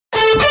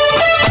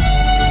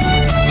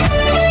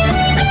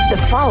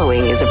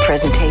following is a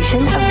presentation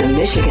of the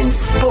Michigan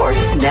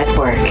Sports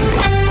Network.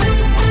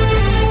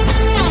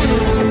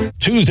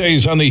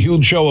 Tuesdays on the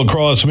Huge Show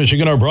across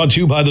Michigan are brought to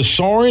you by the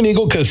Soaring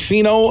Eagle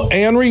Casino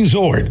and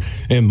Resort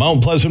in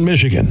Mount Pleasant,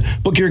 Michigan.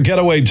 Book your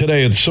getaway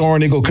today at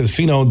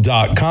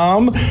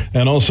SoaringEagleCasino.com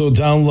and also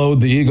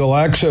download the Eagle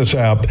Access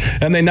app.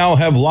 And they now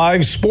have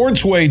live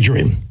sports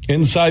wagering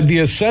inside the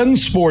Ascend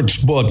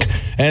Sportsbook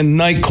and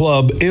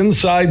nightclub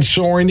inside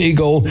Soaring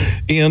Eagle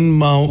in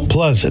Mount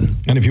Pleasant.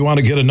 And if you want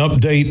to get an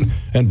update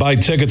and buy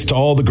tickets to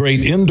all the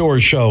great indoor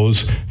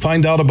shows,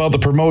 find out about the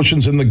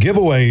promotions and the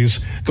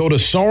giveaways, go to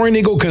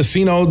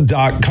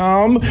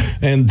SoaringEagleCasino.com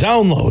and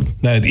download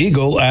that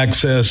Eagle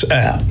Access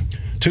app.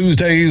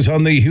 Tuesdays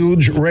on the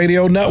Huge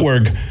Radio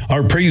Network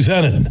are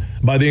presented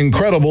by the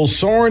incredible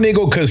Soaring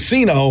Eagle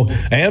Casino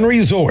and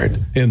Resort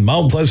in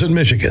Mount Pleasant,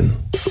 Michigan.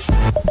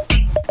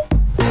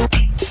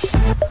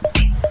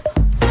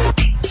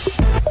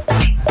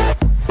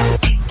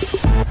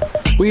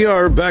 We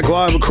are back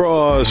live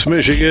across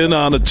Michigan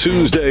on a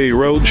Tuesday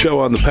road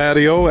show on the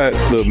patio at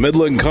the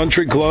Midland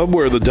Country Club,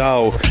 where the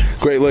Dow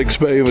Great Lakes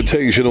Bay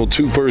Invitational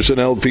two-person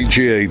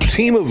LPGA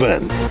team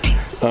event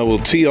will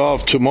tee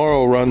off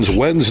tomorrow, runs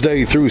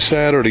Wednesday through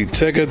Saturday.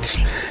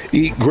 Tickets,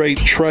 Eat Great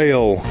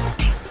Trail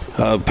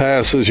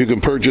passes you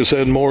can purchase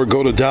and more.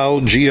 Go to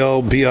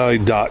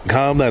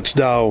dowglbi.com. That's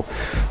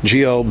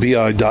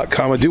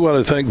dowglbi.com. I do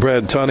want to thank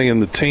Brad Tunney and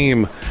the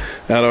team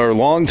at our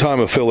longtime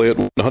affiliate,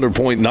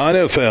 100.9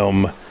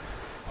 FM,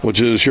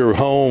 which is your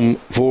home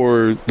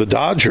for the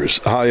Dodgers,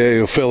 High A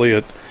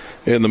affiliate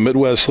in the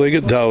Midwest League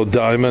at Dow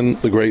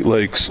Diamond, the Great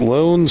Lakes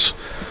Loons.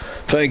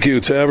 Thank you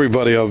to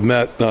everybody I've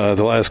met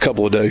the last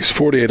couple of days,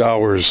 48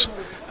 hours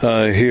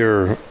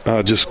here,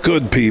 just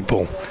good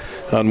people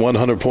on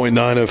 100.9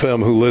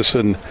 FM who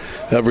listen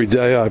every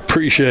day. I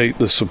appreciate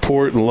the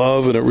support and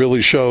love, and it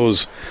really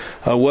shows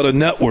what a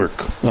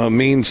network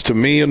means to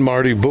me and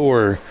Marty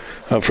Boer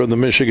from the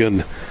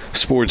Michigan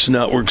Sports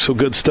Network. So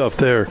good stuff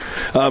there.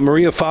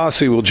 Maria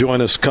Fossey will join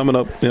us coming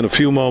up in a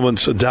few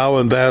moments, a Dow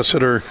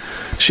ambassador.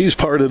 She's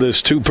part of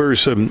this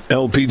two-person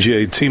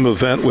LPGA team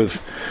event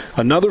with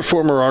another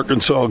former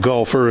Arkansas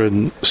golfer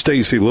and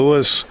Stacy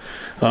Lewis.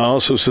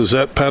 Also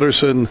Suzette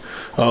Pedersen,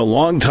 a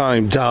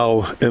longtime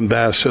Dow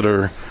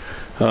ambassador.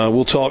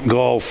 We'll talk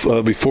golf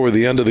before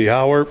the end of the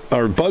hour.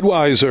 Our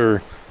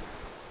Budweiser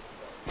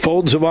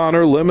Folds of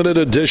Honor limited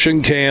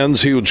edition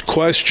cans, huge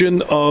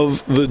question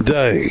of the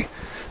day.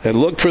 And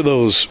look for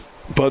those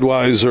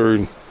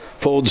Budweiser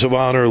Folds of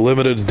Honor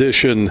limited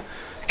edition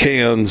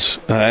cans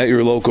at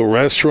your local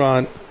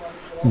restaurant,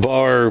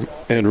 bar,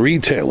 and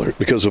retailer,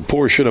 because a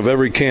portion of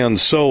every can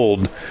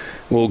sold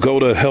will go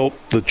to help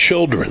the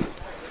children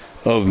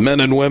of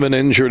men and women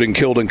injured and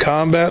killed in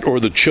combat, or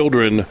the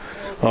children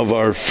of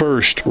our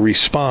first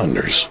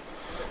responders.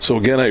 So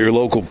again, at your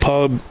local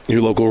pub,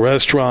 your local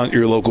restaurant,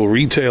 your local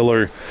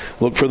retailer,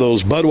 look for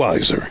those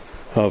Budweiser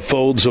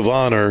Folds of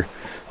Honor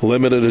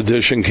limited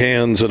edition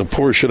cans, and a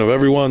portion of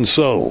every one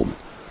sold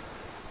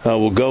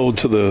will go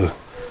to the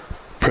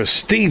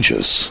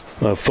prestigious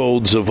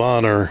Folds of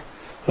Honor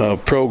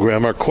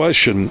program. Our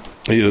question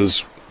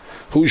is,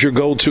 who's your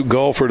go-to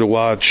golfer to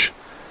watch,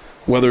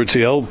 whether it's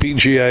the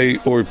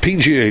LPGA or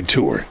PGA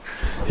Tour?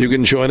 You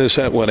can join us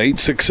at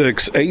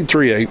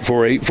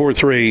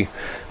 1-866-838-4843.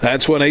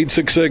 That's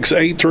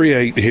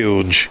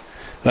 1-866-838-HUGE.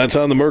 That's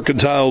on the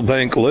Mercantile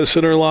Bank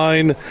listener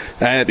line,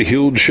 at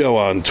Huge Show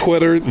on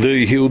Twitter,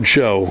 The Huge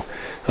Show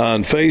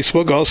on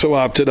Facebook. Also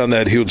opted on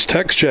that Huge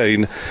text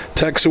chain.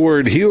 Text the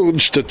word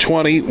HUGE to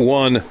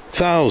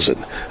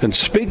 21,000. And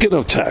speaking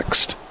of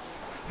text,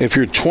 if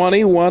you're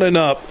 21 and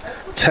up,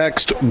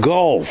 text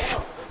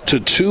GOLF to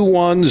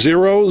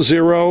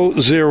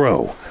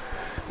 21000,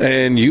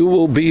 and you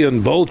will be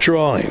in both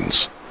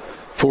drawings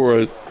for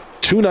a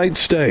 2-night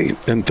stay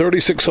and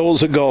 36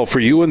 holes of golf for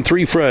you and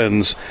 3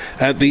 friends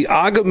at the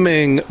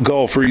Agaming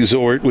Golf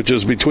Resort, which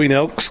is between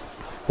Elks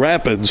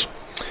Rapids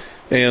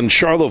and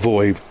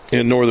Charlevoix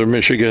in northern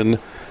Michigan,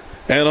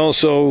 and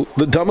also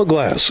the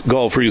Dummaglass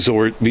Golf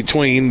Resort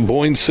between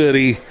Boyne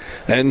City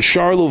and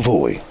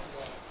Charlevoix.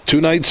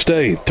 2-night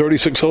stay,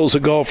 36 holes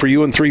of golf for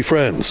you and 3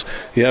 friends.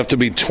 You have to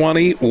be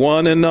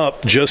 21 and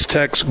up. Just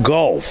text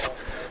GOLF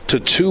to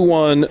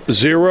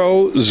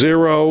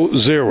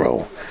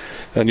 21000,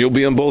 and you'll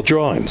be in both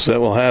drawings.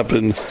 That will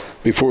happen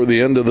before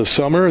the end of the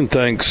summer, and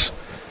thanks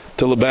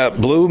to Labatt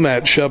Blue,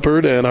 Matt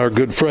Shepard, and our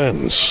good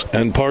friends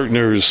and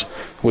partners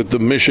with the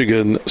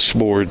Michigan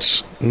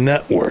Sports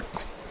Network.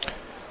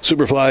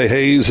 Superfly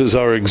Hayes is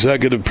our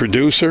executive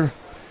producer.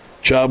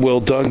 Job well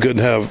done. Good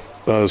to have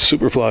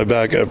Superfly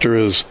back after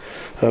his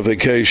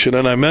vacation.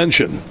 And I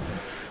mentioned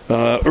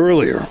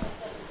earlier,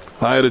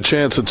 I had a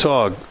chance to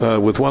talk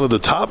with one of the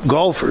top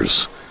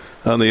golfers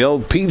on the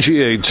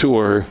LPGA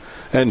Tour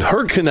and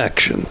her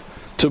connection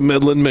to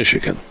Midland,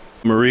 Michigan.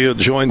 Maria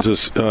joins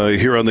us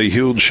here on the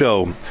Huge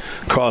Show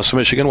across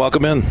Michigan.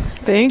 Welcome in.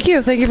 Thank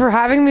you. Thank you for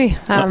having me.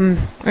 I'm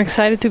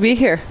excited to be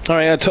here. All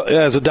right.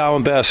 As a Dow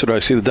ambassador, I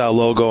see the Dow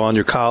logo on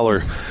your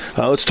collar.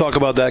 Let's talk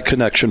about that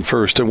connection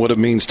first and what it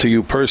means to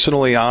you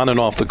personally on and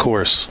off the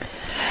course.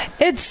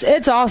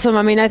 It's awesome.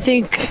 I mean, I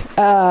think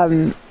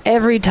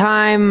every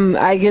time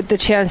I get the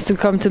chance to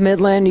come to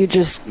Midland, you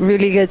just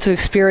really get to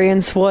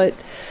experience what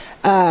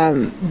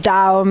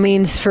Dow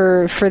means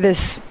for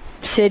this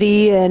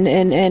city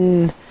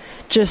and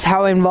just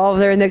how involved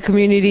they're in the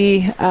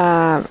community.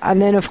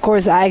 And then, of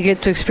course, I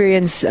get to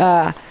experience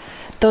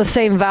those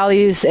same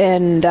values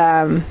and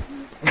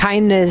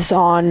kindness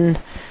on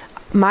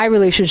my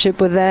relationship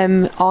with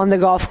them on the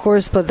golf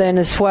course, but then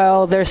as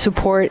well their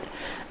support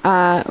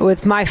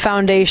with my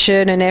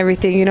foundation and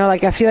everything. You know,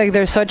 like I feel like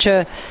there's such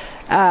a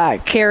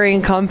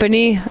caring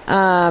company,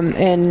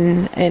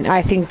 and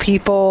I think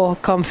people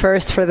come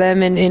first for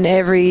them in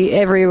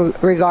every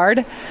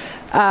regard.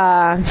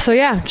 So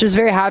yeah, just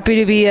very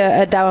happy to be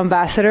a Dow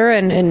ambassador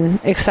and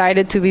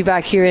excited to be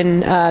back here in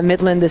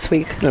Midland this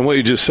week. And what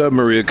you just said,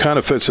 Maria, kind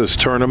of fits this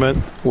tournament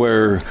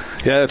where,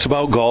 yeah, it's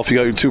about golf. You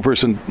got your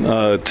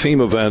two-person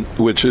team event,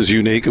 which is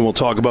unique, and we'll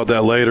talk about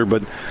that later.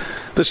 But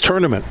this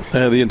tournament,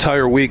 the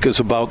entire week is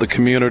about the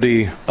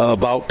community,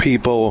 about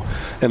people,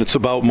 and it's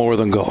about more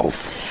than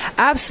golf.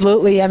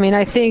 Absolutely. I mean,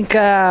 I think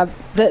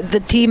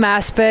the team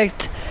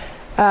aspect,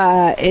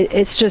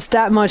 it's just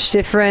that much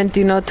different,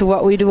 you know, to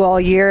what we do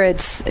all year.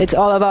 It's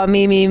all about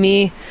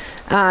me,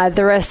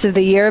 the rest of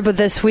the year. But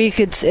this week,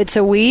 it's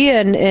a we,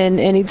 and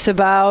it's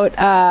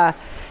about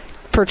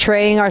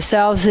portraying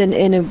ourselves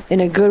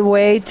in a good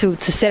way to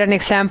set an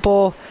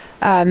example.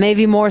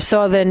 Maybe more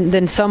so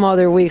than some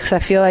other weeks. I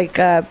feel like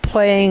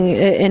playing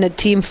in a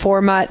team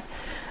format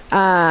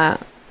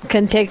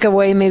can take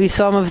away maybe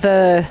some of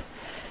the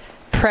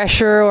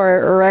pressure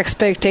or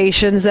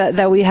expectations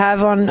that we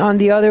have on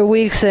the other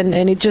weeks, and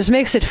it just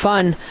makes it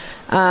fun.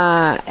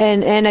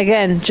 And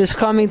again, just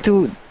coming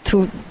to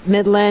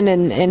Midland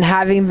and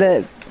having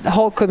the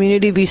whole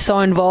community be so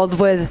involved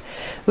with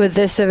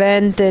this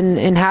event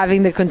and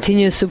having the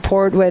continuous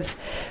support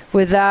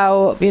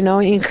without, you know,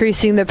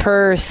 increasing the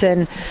purse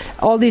and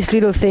all these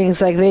little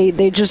things, like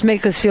they just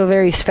make us feel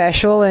very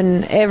special.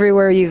 And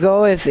everywhere you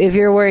go, if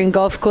you're wearing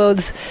golf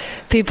clothes,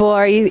 people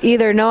are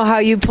either know how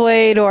you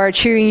played or are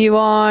cheering you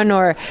on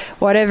or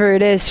whatever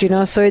it is, you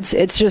know. So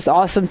it's just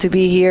awesome to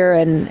be here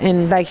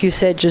and like you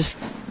said, just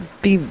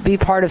be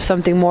part of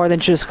something more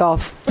than just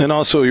golf. And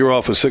also, you're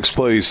off a sixth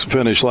place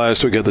finish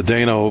last week at the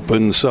Dana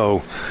Open,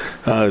 so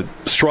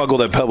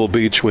struggled at Pebble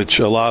Beach, which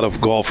a lot of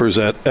golfers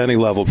at any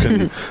level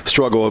can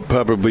struggle at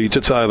Pebble Beach.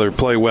 It's either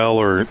play well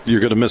or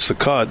you're going to miss the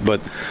cut, but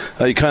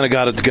you kind of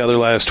got it together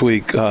last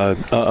week,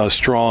 a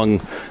strong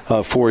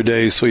 4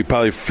 days, so you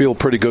probably feel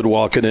pretty good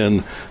walking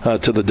in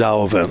to the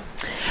Dow event.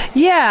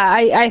 Yeah,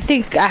 I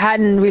think I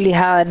hadn't really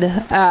had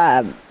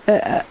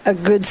a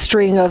good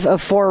string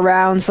of 4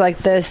 rounds like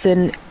this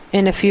in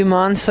a few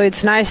months, so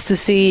it's nice to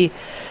see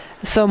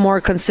some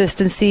more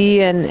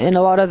consistency and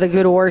a lot of the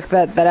good work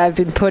that I've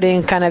been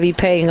putting kind of be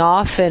paying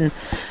off. And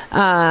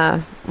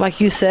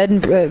like you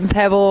said,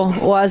 Pebble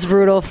was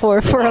brutal for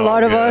a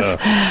lot of us.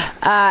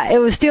 It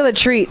was still a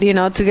treat, you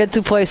know, to get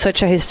to play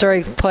such a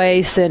historic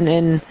place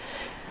and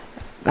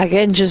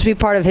again, just be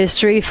part of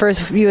history.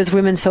 First U.S.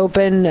 Women's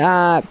Open,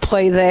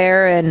 play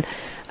there, and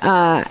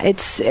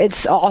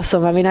it's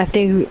awesome. I mean, I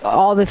think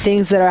all the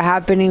things that are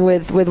happening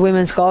with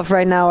women's golf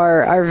right now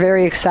are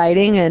very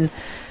exciting, and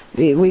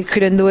we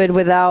couldn't do it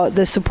without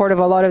the support of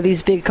a lot of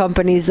these big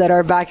companies that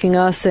are backing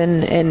us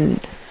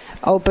and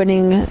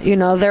opening, you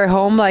know, their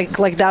home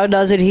like Dow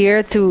does it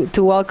here to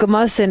welcome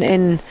us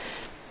and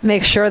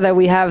make sure that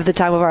we have the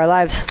time of our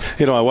lives.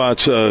 You know, I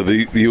watch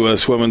the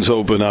U.S. Women's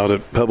Open out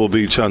at Pebble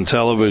Beach on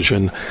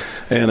television,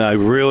 and I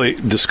really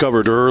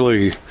discovered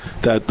early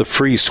that the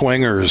free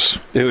swingers,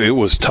 it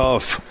was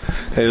tough.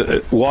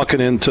 Walking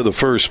into the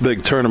first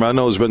big tournament, I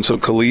know there's been some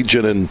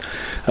collegiate and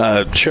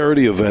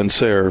charity events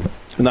there.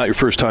 Not your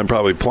first time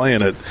probably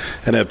playing it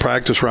and had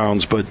practice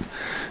rounds, but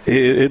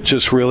it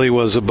just really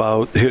was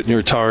about hitting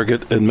your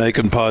target and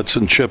making putts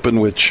and chipping,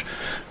 which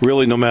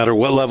really no matter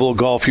what level of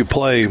golf you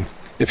play,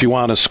 if you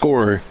want to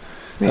score,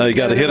 you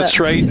got to hit it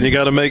straight, and you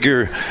got to make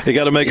your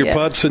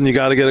putts, and you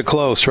got to get it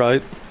close,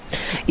 right?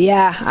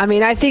 Yeah, I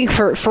mean, I think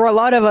for a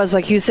lot of us,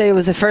 like you said, it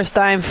was the first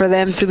time for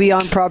them to be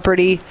on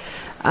property.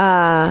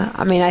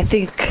 I mean, I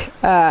think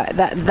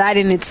that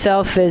in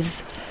itself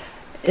is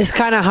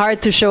kind of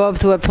hard to show up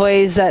to a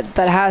place that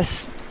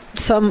has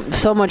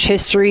so much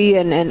history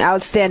and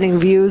outstanding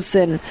views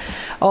and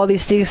all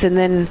these things, and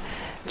then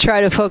try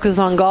to focus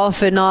on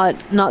golf and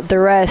not the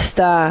rest.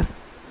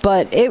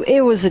 But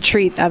it was a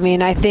treat. I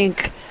mean, I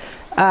think,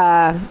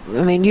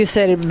 you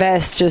said it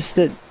best, just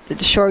that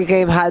the short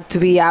game had to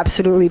be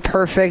absolutely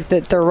perfect,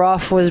 that the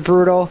rough was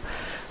brutal.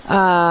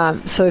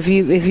 So if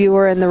you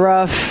were in the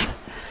rough,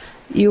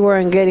 you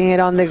weren't getting it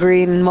on the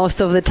green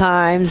most of the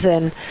times.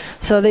 And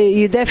so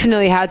you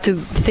definitely had to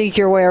think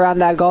your way around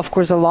that golf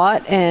course a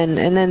lot. And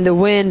then the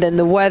wind and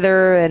the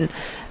weather and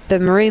the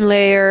marine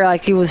layer.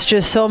 Like, it was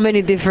just so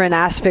many different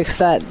aspects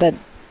that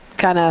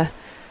kind of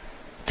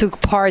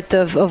took part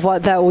of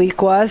what that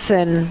week was.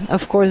 And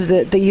of course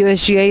the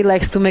USGA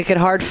likes to make it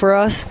hard for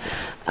us.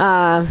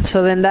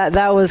 So then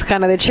that was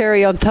kind of the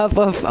cherry on top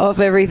of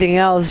everything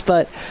else.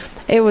 But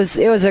it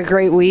was a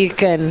great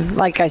week, and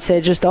like I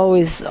said, just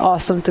always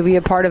awesome to be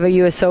a part of a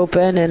U.S.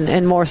 Open,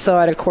 and more so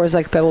at a course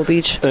like Pebble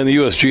Beach. And the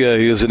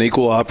USGA is an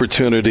equal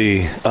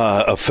opportunity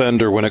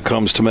offender when it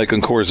comes to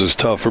making courses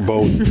tough for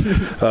both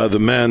the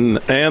men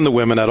and the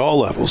women at all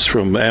levels,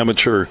 from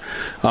amateur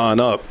on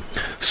up.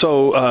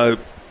 So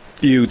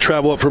you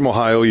travel up from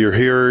Ohio. You're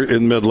here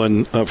in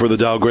Midland for the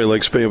Dow Great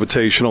Lakes Bay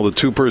Invitational, the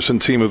two-person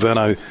team event.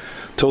 I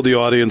told the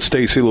audience,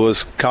 Stacy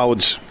Lewis,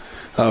 college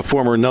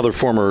another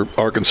former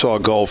Arkansas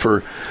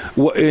golfer,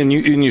 and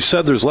you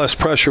said there's less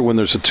pressure when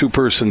there's a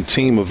two-person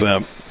team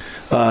event.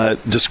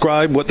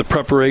 Describe what the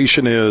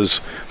preparation is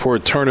for a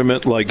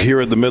tournament like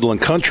here at the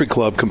Midland Country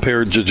Club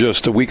compared to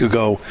just a week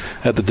ago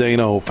at the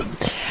Dana Open.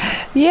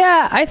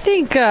 Yeah, I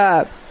think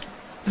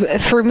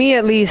for me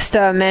at least,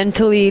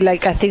 mentally,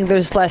 like, I think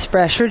there's less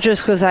pressure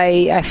just because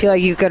I feel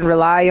like you can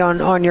rely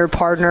on your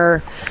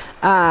partner,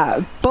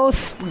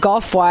 both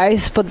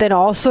golf-wise, but then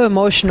also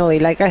emotionally.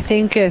 Like, I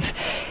think if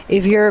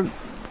you're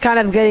kind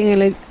of getting a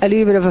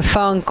little bit of a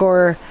funk,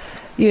 or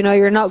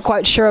you're not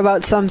quite sure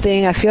about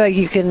something, I feel like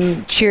you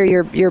can cheer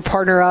your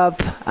partner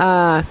up,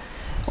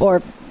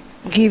 or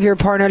give your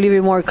partner a little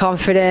bit more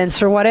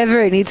confidence, or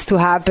whatever it needs to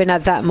happen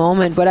at that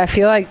moment. But I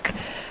feel like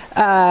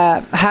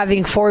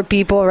having 4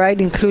 people, right,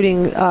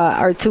 including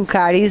our 2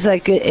 caddies,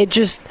 like it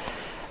just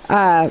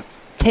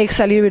takes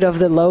a little bit of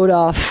the load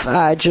off,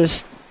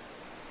 just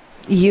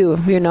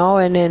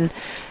and then,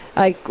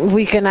 like,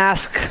 we can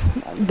ask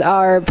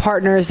our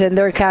partners and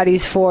their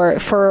caddies for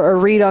a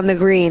read on the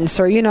greens,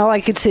 or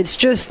like it's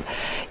just,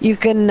 you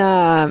can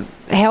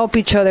help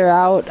each other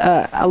out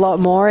a lot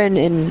more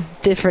in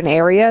different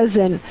areas.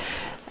 And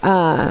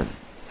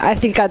I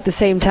think at the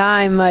same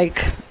time,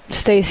 like,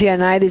 Stacy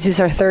and I, this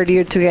is our 3rd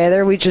year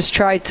together, we just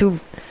try to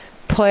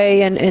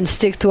play and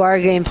stick to our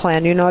game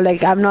plan.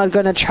 Like, I'm not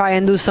gonna try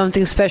and do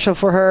something special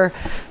for her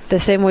the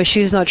same way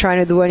she's not trying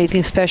to do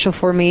anything special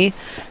for me.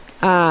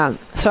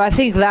 So I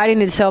think that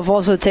in itself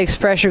also takes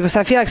pressure, because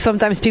I feel like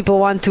sometimes people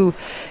want to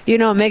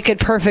make it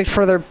perfect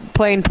for their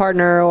playing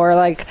partner, or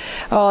like,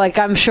 oh, like,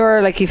 I'm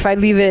sure, like, if I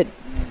leave it,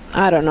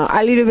 I don't know,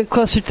 a little bit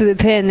closer to the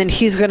pin, then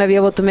he's gonna be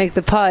able to make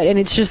the putt. And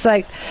it's just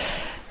like,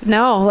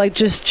 no, like,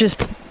 just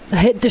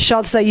hit the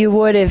shots that you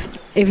would if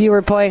you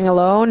were playing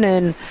alone.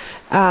 And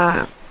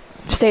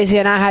Stacey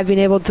and I have been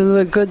able to do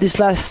it good these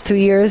last 2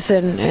 years,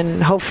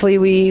 and hopefully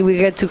we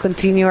get to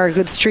continue our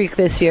good streak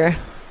this year.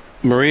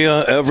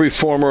 Maria, every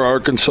former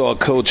Arkansas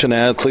coach and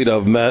athlete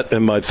I've met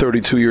in my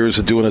 32 years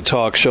of doing a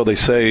talk show, they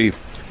say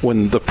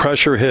when the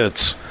pressure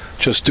hits,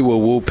 just do a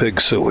woo pig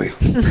suey.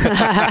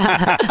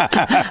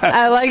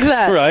 I like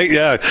that. Right?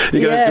 Yeah.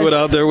 You got to do it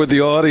out there with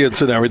the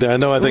audience and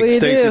everything. I think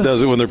Stacy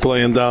does it when they're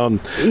playing down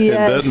in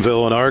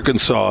Bentonville in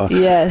Arkansas.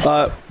 Yes.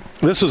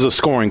 This is a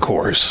scoring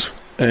course,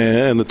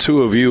 and the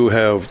two of you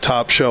have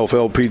top-shelf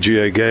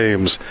LPGA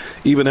games.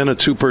 Even in a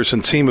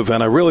two-person team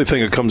event, I really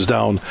think it comes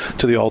down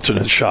to the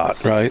alternate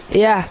shot, right?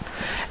 Yeah.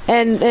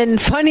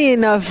 And funny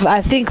enough,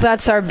 I think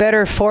that's our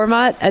better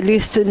format, at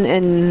least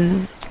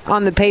in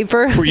on the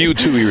paper. For you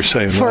two, you're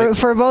saying, right?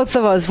 For both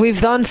of us.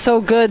 We've done so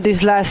good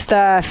these last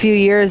few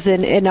years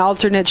in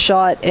alternate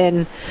shot,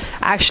 and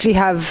actually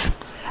have,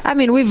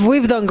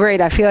 we've done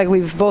great. I feel like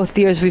both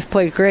years we've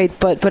played great,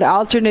 but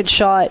alternate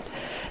shot,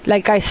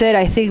 like I said,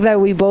 I think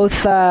that we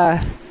both,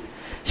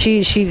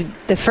 she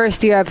the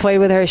first year I played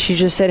with her, she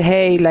just said,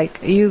 hey, like,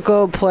 you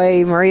go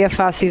play Maria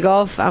Fassi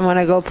golf, I'm going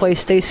to go play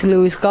Stacy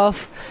Lewis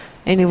golf,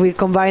 and if we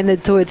combine the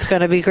two, it's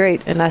going to be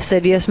great. And I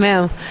said, yes,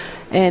 ma'am.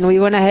 And we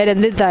went ahead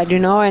and did that,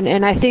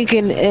 and I think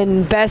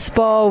in best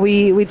ball,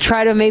 we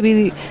try to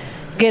maybe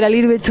get a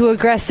little bit too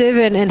aggressive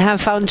and have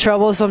found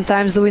trouble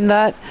sometimes doing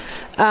that.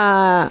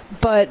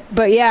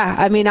 But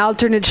yeah,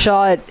 alternate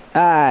shot,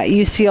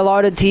 you see a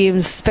lot of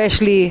teams,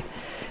 especially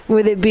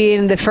with it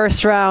being the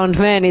first round,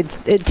 man,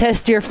 it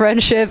tests your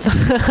friendship.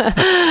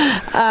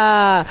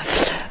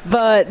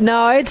 But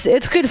no,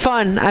 it's good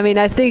fun.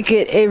 I think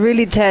it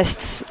really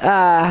tests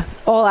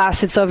all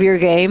assets of your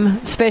game,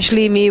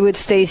 especially me with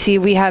Stacy.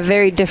 We have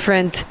very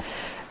different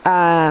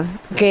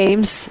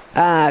games.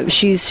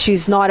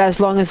 She's not as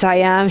long as I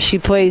am. She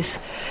plays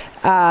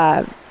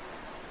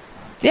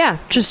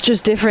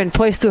just different,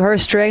 plays to her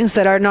strengths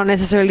that are not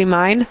necessarily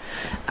mine,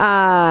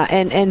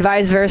 and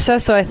vice versa.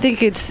 So I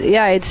think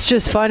it's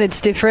just fun, it's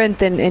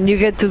different, and you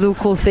get to do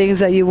cool things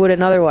that you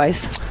wouldn't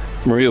otherwise.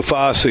 Maria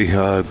Fassi,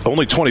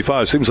 only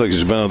 25. Seems like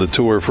she's been on the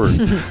tour for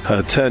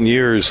 10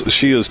 years.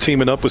 She is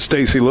teaming up with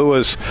Stacy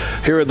Lewis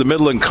here at the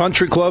Midland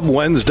Country Club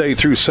Wednesday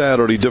through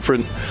Saturday.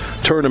 Different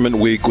tournament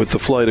week with the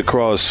flight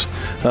across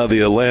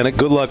the Atlantic.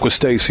 Good luck with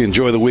Stacy.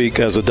 Enjoy the week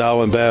as a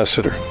Dow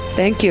ambassador.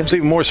 Thank you. It's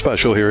even more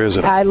special here,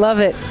 isn't it? I love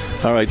it.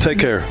 All right, take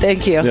care.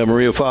 Thank you. Yeah,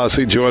 Maria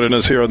Fassi joining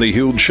us here on the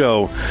Huge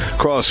Show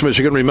across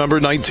Michigan. Remember,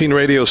 19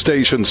 radio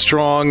stations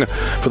strong.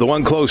 For the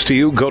one close to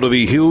you, go to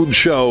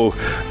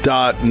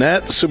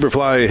thehugeshow.net.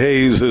 Superfly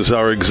Hayes is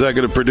our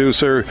executive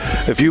producer.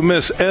 If you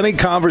miss any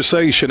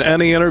conversation,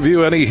 any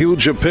interview, any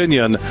huge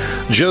opinion,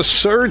 just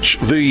search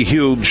The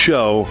Huge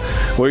Show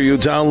where you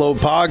download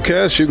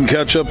podcasts. You can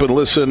catch up and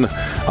listen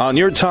on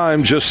your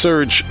time. Just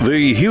search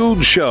The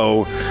Huge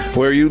Show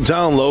where you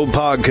download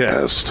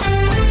podcasts.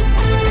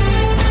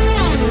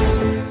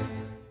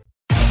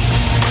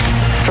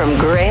 From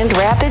Grand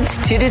Rapids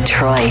to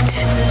Detroit,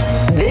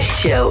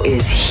 this show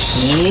is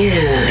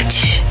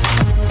huge.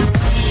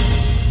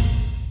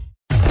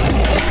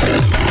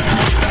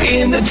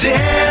 In the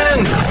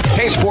den.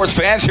 Hey, sports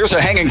fans, here's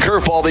a hanging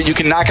curveball that you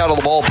can knock out of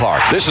the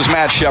ballpark. This is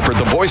Matt Shepard,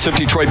 the voice of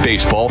Detroit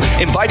baseball,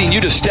 inviting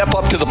you to step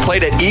up to the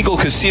plate at Eagle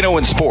Casino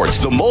and Sports,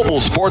 the mobile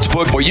sports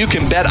book where you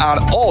can bet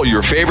on all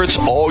your favorites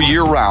all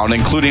year round,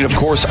 including, of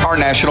course, our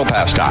national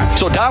pastime.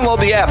 So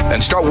download the app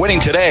and start winning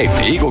today.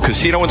 Eagle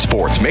Casino and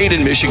Sports, made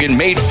in Michigan,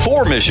 made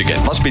for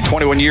Michigan. Must be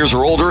 21 years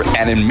or older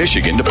and in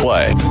Michigan to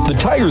play. The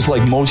Tigers,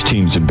 like most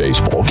teams in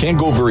baseball, can't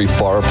go very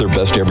far if their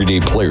best everyday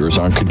players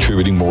aren't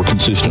contributing more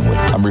consistently.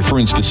 I'm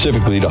referring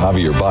specifically to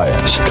Javier Baez.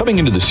 Coming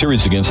into the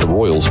series against the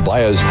Royals,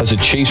 Baez has a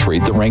chase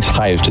rate that ranks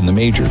highest in the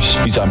majors.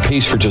 He's on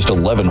pace for just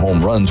 11 home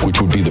runs, which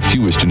would be the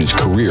fewest in his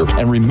career.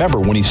 And remember,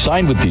 when he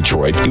signed with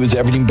Detroit, he was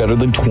averaging better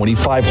than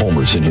 25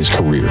 homers in his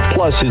career.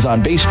 Plus, his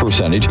on-base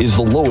percentage is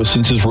the lowest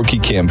since his rookie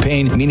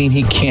campaign, meaning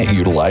he can't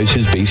utilize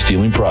his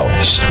base-stealing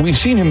prowess. We've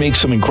seen him make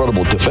some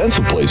incredible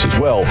defensive plays as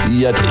well,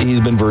 yet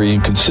he's been very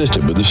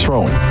inconsistent with his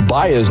throwing.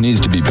 Baez needs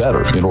to be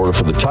better in order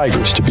for the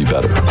Tigers to be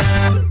better.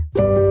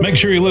 Make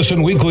sure you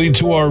listen weekly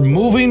to our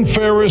Moving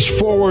Ferris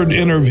Forward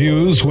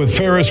interviews with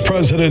Ferris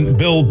President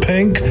Bill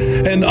Pink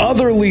and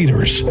other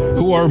leaders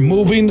who are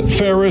moving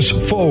Ferris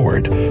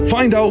forward.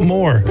 Find out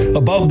more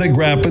about Big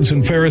Rapids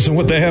and Ferris and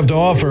what they have to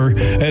offer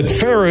at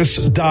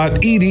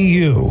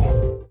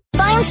ferris.edu.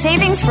 Find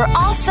savings for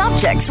all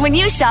subjects when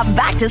you shop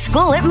back to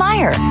school at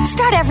Meijer.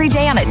 Start every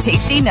day on a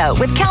tasty note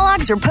with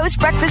Kellogg's or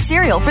post-breakfast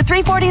cereal for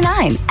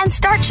 $3.49. And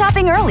start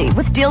shopping early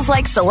with deals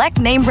like select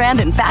name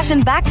brand and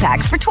fashion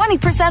backpacks for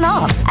 20%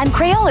 off. And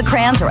Crayola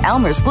crayons or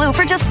Elmer's glue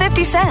for just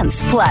 50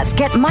 cents. Plus,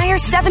 get Meijer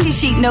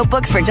 70-sheet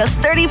notebooks for just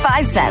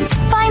 35 cents.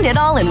 Find it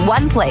all in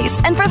one place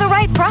and for the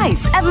right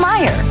price at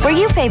Meijer, where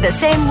you pay the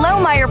same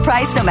low Meijer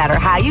price no matter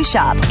how you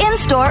shop,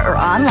 in-store or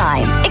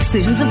online.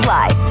 Exclusions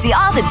apply. See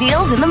all the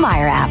deals in the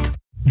Meijer app.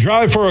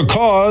 Drive for a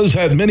Cause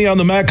at Mini on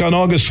the Mac on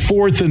August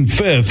 4th and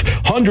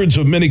 5th. Hundreds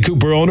of Mini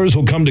Cooper owners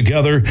will come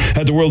together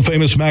at the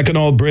world-famous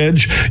Mackinac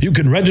Bridge. You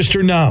can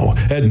register now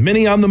at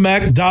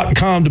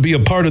minionthemac.com to be a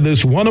part of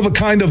this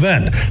one-of-a-kind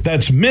event.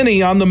 That's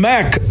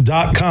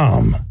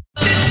minionthemac.com.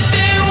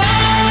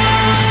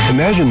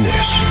 Imagine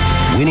this,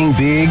 winning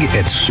big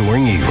at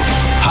Soaring Eagle.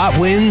 Hot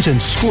winds and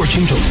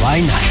scorching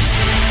July nights.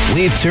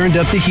 We've turned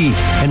up the heat,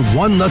 and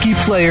one lucky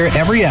player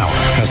every hour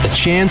has the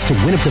chance to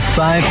win up to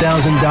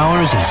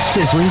 $5,000 in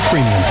sizzling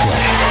premium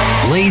play.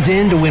 Blaze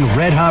in to win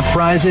red-hot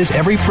prizes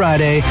every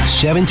Friday,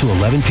 7 to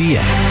 11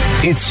 p.m.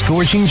 It's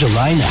Scorching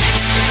July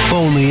Nights,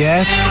 only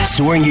at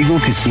Soaring Eagle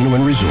Casino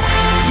and Resort.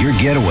 Your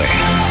getaway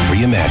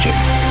reimagined.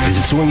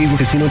 Visit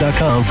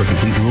SoaringEagleCasino.com for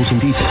complete rules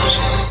and details.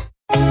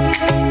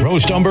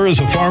 Roast Umber is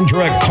a farm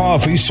direct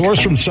coffee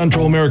sourced from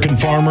Central American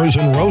farmers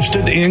and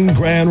roasted in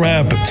Grand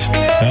Rapids.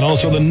 And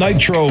also the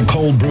Nitro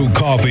Cold Brew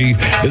Coffee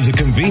is a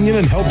convenient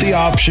and healthy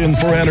option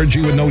for energy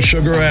with no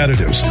sugar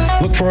additives.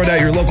 Look for it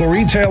at your local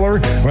retailer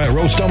or at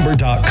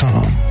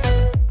roastumber.com.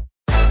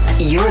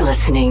 You're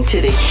listening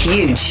to The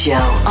Huge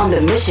Show on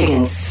the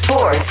Michigan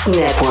Sports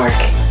Network.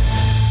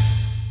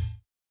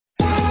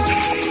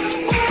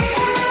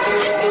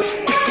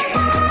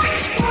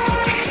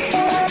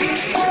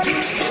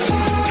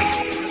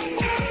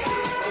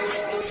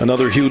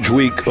 Another huge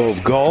week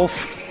of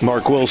golf.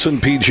 Mark Wilson,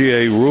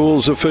 PGA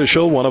rules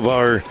official, one of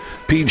our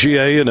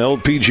PGA and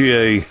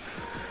LPGA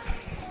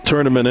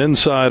tournament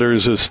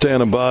insiders, is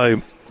standing by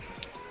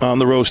on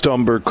the Roast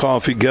Umber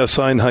Coffee guest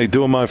line. How you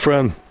doing, my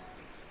friend?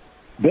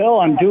 Bill,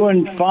 I'm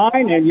doing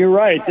fine, and you're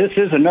right. This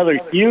is another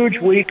huge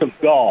week of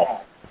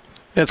golf.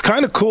 It's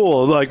kind of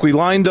cool. Like, we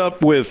lined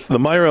up with the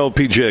Meijer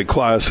LPGA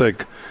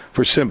Classic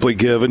for Simply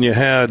Give, and you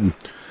had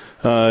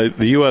the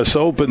U.S.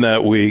 Open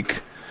that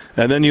week.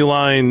 And then you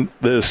line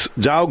this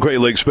Dow Great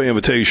Lakes Bay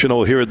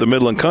Invitational here at the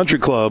Midland Country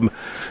Club,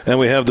 and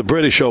we have the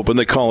British Open.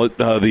 They call it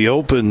the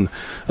Open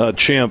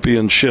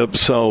Championship.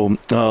 So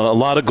a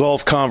lot of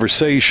golf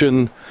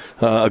conversation,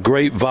 a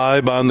great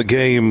vibe on the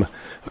game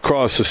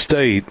across the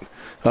state.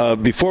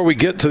 Before we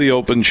get to the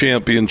Open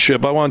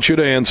Championship, I want you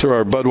to answer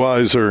our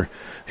Budweiser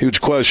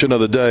huge question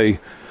of the day.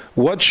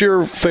 What's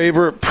your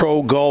favorite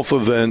pro golf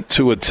event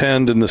to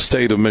attend in the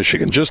state of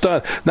Michigan? Just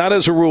not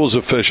as a rules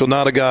official,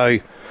 not a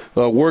guy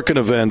working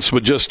events,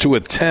 but just to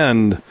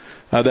attend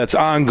that's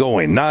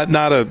ongoing. Not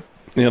a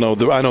I know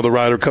the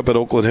Ryder Cup at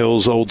Oakland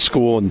Hills, old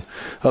school, and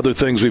other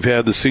things we've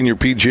had. The Senior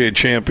PGA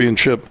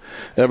Championship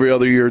every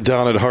other year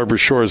down at Harbor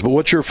Shores. But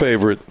what's your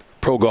favorite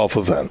pro golf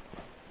event?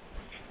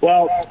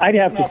 Well, I'd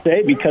have to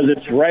say, because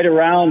it's right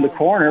around the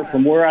corner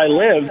from where I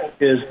live,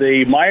 is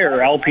the Meyer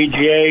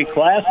LPGA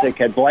Classic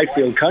at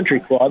Blythefield Country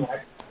Club.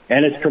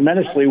 And it's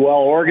tremendously well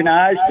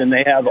organized, and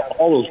they have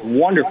all those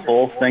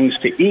wonderful things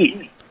to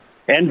eat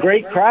and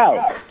great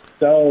crowd.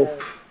 So,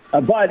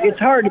 but it's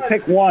hard to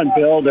pick one,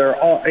 Bill.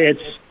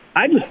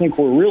 I just think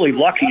we're really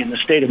lucky in the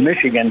state of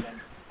Michigan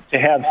to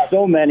have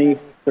so many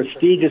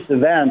prestigious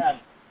events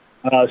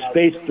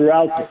spaced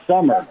throughout the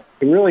summer.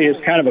 It really is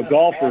kind of a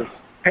golfer's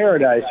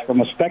paradise from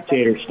a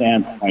spectator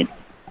standpoint.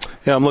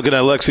 Yeah, I'm looking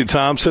at Lexi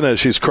Thompson as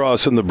she's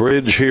crossing the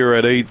bridge here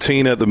at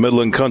 18 at the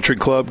Midland Country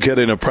Club,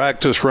 getting a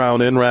practice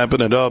round in,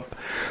 wrapping it up.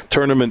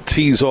 Tournament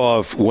tees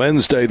off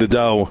Wednesday, the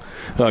Dow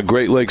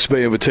Great Lakes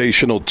Bay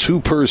Invitational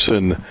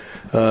two-person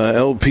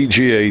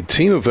LPGA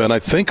team event. I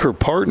think her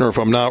partner, if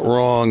I'm not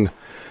wrong,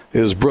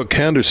 is Brooke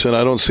Henderson.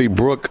 I don't see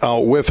Brooke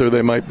out with her.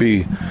 They might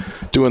be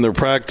doing their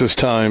practice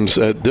times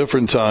at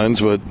different times,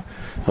 but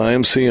I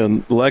am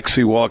seeing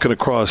Lexi walking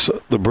across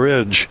the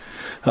bridge.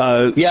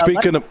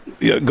 Speaking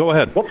of, go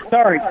ahead. Oh,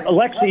 sorry,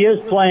 Lexi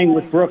is playing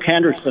with Brooke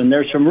Henderson.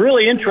 There's some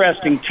really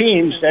interesting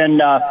teams,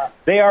 and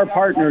they are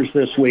partners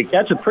this week.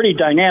 That's a pretty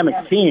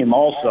dynamic team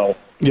also.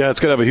 Yeah,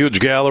 it's going to have a huge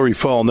gallery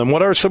full. And then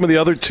what are some of the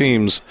other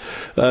teams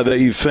that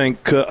you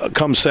think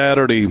come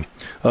Saturday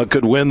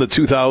could win the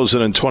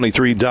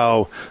 2023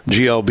 Dow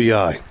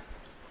GLBI?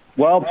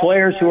 Well,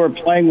 players who are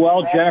playing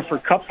well, Jennifer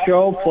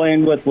Kupcho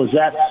playing with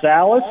Lizette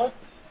Salas,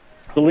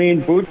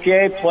 Celine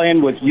Boutier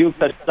playing with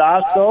Yuka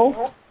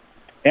Sasso,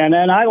 and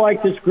then I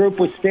like this group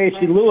with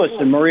Stacey Lewis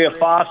and Maria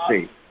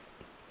Fassi.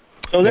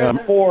 So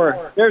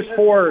there's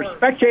four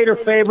spectator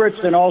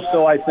favorites, and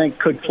also I think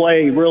could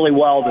play really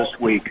well this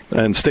week.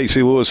 And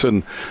Stacey Lewis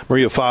and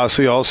Maria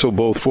Fassi, also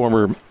both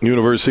former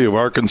University of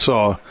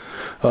Arkansas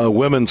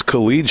women's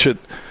collegiate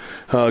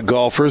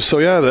golfers. So,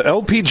 yeah, the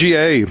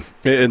LPGA,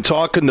 and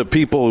talking to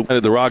people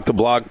at the Rock the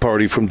Block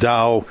party from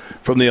Dow,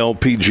 from the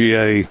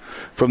LPGA,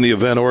 from the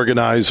event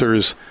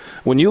organizers,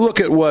 when you look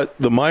at what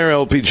the Meyer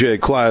LPGA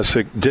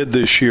Classic did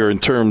this year in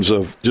terms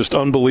of just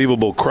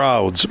unbelievable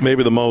crowds,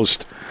 maybe the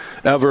most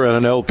ever at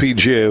an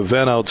LPGA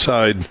event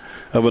outside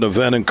of an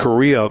event in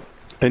Korea,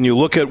 and you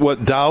look at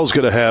what Dow's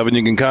going to have, and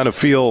you can kind of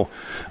feel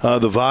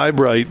the vibe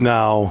right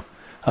now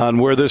on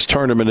where this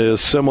tournament is,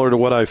 similar to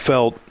what I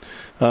felt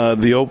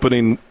the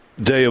opening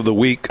day of the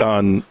week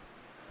on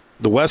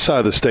the west side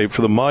of the state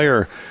for the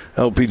Meyer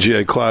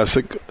LPGA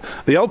Classic.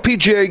 The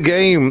LPGA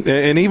game,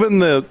 and even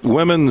the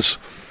women's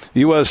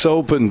U.S.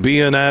 Open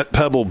being at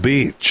Pebble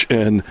Beach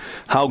and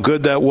how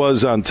good that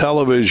was on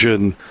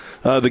television,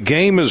 the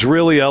game is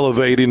really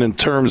elevating in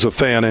terms of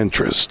fan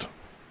interest.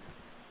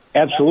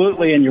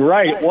 Absolutely, and you're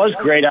right. It was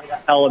great on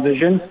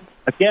television.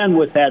 Again,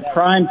 with that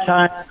prime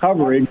time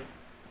coverage,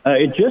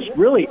 it just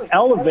really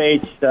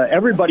elevates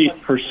everybody's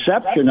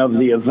perception of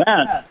the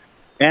event.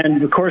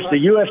 And, of course,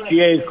 the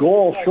USGA's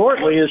goal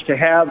shortly is to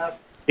have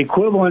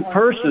equivalent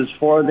purses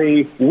for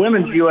the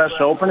women's U.S.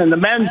 Open and the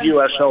men's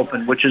U.S.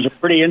 Open, which is a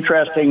pretty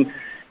interesting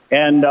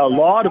and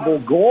laudable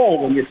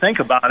goal when you think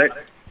about it.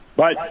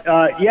 But,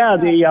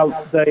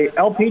 the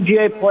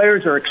LPGA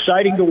players are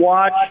exciting to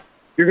watch.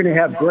 You're going to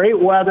have great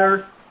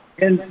weather.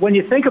 And when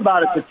you think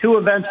about it, the two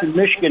events in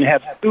Michigan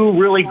have two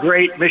really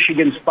great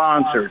Michigan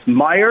sponsors,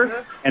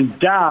 Meyer and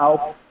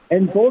Dow,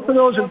 and both of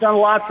those have done a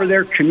lot for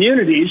their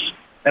communities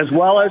as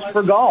well as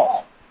for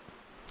golf.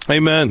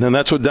 Amen, and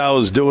that's what Dow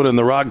is doing, and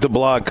the Rock the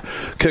Block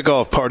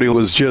kickoff party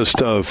was just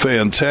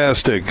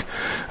fantastic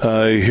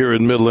here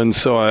in Midland,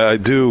 so I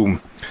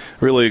do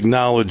really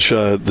acknowledge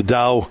the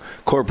Dow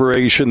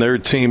Corporation, their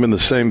team, and the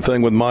same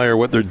thing with Meyer,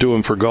 what they're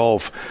doing for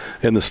golf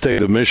in the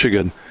state of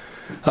Michigan.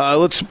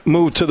 Let's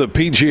move to the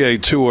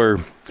PGA Tour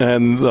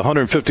and the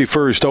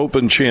 151st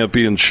Open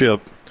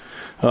Championship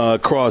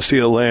across the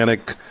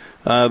Atlantic.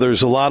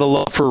 There's a lot of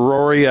love for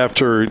Rory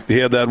after he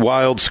had that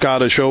wild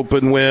Scottish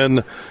Open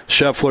win.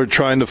 Scheffler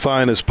trying to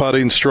find his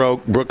putting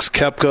stroke. Brooks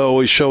Koepka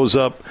always shows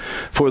up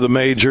for the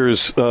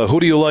majors. Who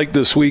do you like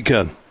this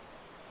weekend?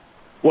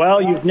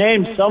 Well, you've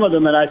named some of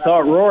them, and I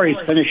thought Rory's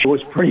finish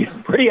was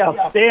pretty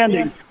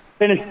outstanding.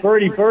 Finished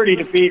birdie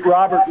to beat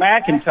Robert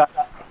McIntyre,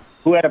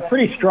 who had a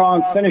pretty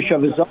strong finish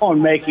of his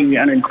own, making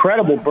an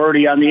incredible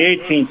birdie on the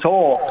 18th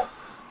hole.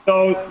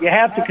 So you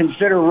have to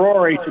consider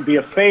Rory to be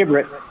a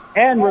favorite.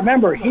 And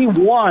remember, he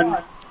won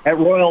at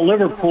Royal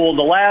Liverpool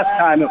the last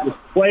time it was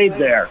played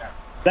there.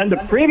 Then the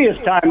previous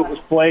time it was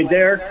played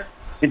there,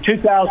 in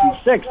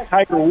 2006,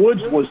 Tiger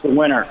Woods was the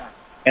winner.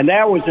 And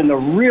that was in the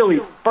really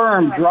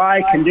firm,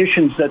 dry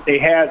conditions that they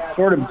had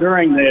sort of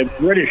during the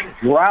British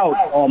drought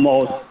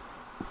almost.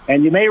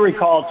 And you may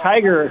recall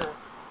Tiger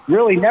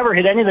really never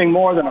hit anything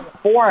more than a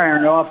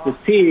 4-iron off the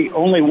tee.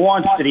 Only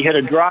once did he hit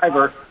a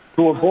driver to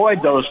to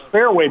avoid those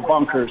fairway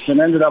bunkers and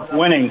ended up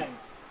winning.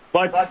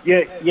 But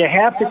you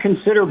have to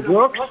consider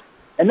Brooks.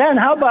 And then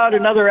how about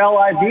another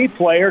LIV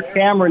player,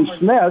 Cameron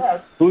Smith,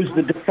 who's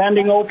the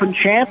defending Open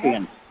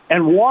champion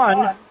and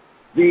won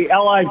the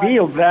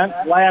LIV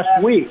event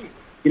last week.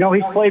 You know,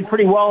 he's played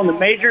pretty well in the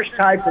majors,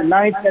 tied for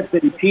 9th at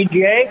the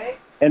PGA,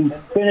 and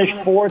finished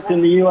 4th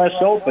in the U.S.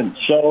 Open.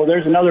 So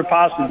there's another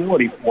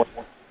possibility for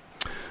him.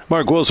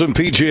 Mark Wilson,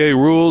 PGA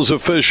Rules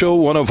official,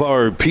 one of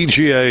our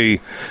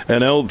PGA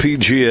and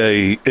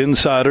LPGA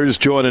insiders,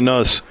 joining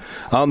us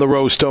on the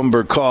Roast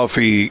Umber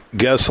Coffee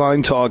guest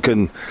line,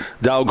 talking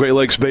Dow Great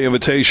Lakes Bay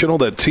Invitational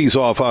that tees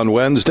off on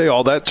Wednesday.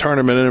 All that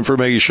tournament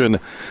information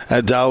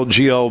at Dow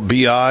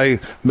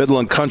GLBI.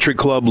 Midland Country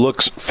Club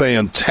looks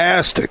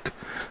fantastic.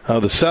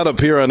 The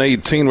setup here on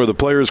 18 where the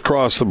players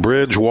cross the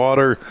bridge,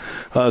 water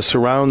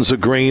surrounds the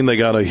green. They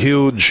got a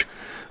huge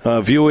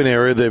viewing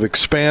area. They've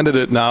expanded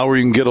it now where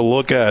you can get a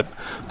look at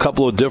a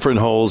couple of different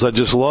holes. I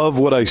just love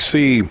what I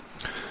see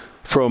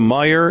from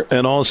Meyer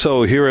and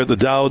also here at the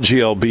Dow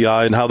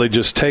GLBI and how they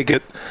just take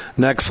it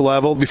next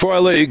level. Before I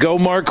let you go,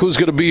 Mark, who's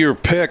going to be your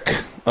pick?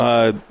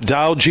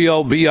 Dow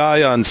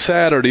GLBI on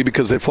Saturday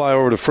because they fly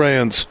over to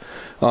France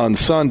on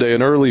Sunday,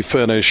 an early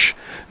finish,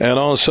 and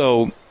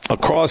also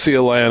across the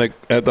Atlantic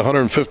at the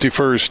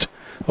 151st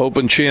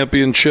Open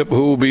Championship.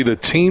 Who will be the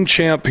team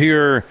champ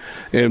here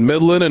in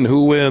Midland and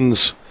who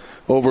wins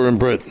over in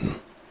Britain?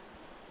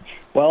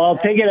 Well, I'll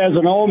take it as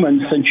an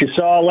omen since you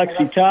saw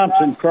Lexi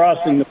Thompson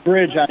crossing the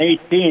bridge on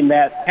 18.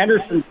 That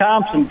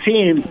Henderson-Thompson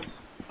team,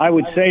 I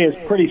would say, is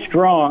pretty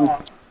strong.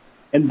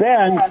 And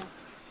then,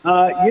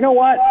 you know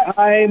what?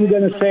 I'm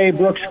going to say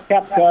Brooks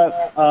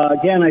Koepka.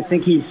 Again, I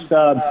think he's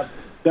going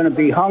to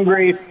be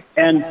hungry.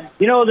 And,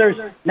 you know, there's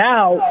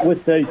now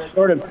with the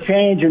sort of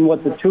change in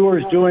what the tour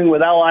is doing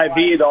with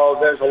LIV, though,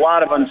 there's a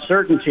lot of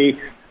uncertainty.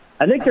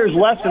 I think there's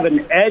less of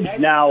an edge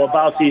now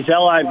about these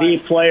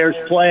LIV players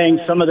playing.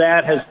 Some of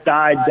that has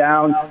died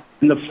down,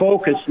 and the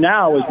focus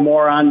now is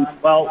more on,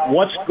 well,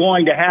 what's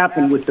going to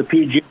happen with the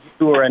PGA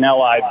Tour and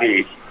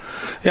LIV.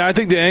 Yeah, I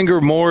think the anger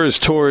more is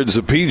towards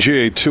the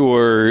PGA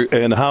Tour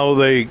and how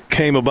they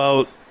came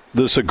about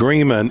this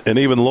agreement. And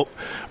even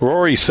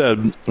Rory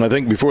said, I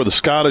think before the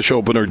Scottish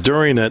Open or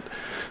during it,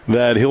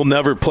 that he'll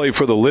never play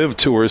for the LIV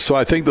Tour. So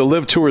I think the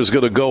LIV Tour is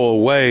going to go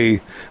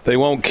away. They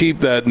won't keep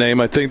that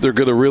name. I think they're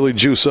going to really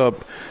juice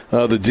up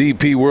the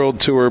DP World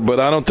Tour, but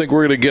I don't think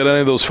we're going to get any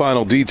of those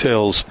final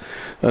details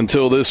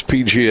until this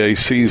PGA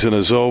season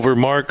is over.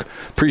 Mark,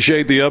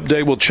 appreciate the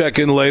update. We'll check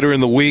in later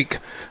in the week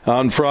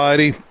on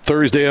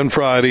Thursday and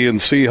Friday,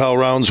 and see how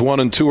rounds 1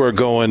 and 2 are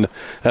going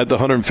at the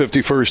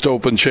 151st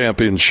Open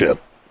Championship.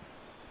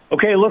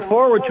 Okay, look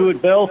forward to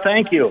it, Bill.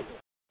 Thank you.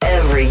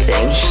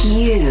 Everything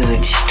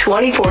huge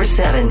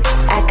 24/7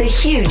 at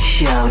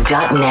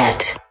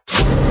thehugeshow.net.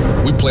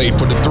 We played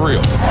for the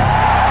thrill,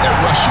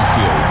 that rush you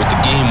feel with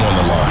the game on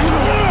the line.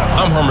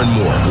 I'm Herman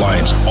Moore,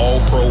 Lions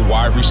All-Pro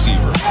wide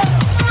receiver.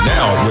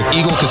 Now, with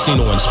Eagle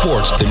Casino and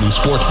Sports, the new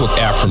sportsbook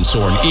app from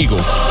Soaring Eagle,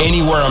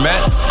 anywhere I'm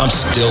at, I'm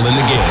still in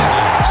the game.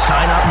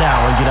 Sign up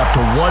now and get up to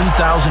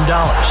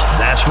 $1,000.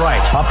 That's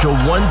right, up to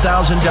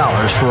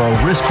 $1,000 for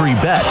a risk-free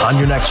bet on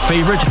your next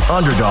favorite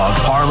underdog,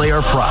 parlay,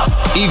 or prop.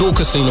 Eagle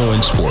Casino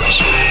and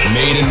Sports.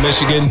 Made in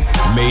Michigan,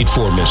 made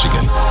for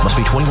Michigan. Must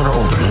be 21 or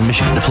older and in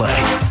Michigan to play.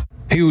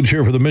 Huge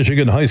here for the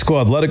Michigan High School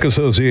Athletic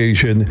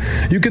Association.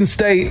 You can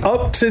stay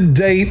up to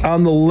date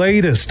on the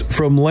latest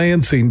from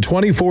Lansing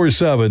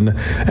 24/7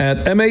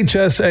 at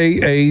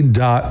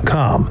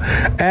MHSAA.com,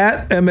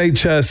 at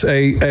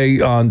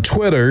MHSAA on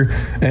Twitter,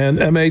 and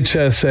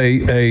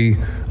MHSAA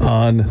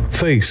on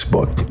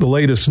Facebook. The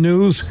latest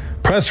news,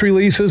 press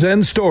releases,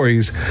 and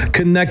stories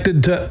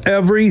connected to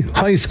every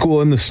high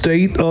school in the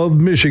state of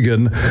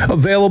Michigan,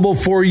 available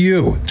for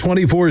you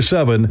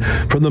 24/7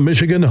 from the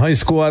Michigan High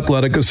School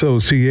Athletic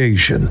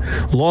Association.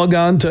 Log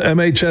on to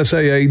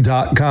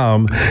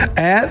MHSAA.com,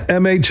 at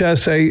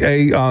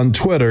MHSAA on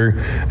Twitter,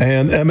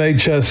 and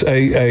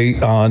MHSAA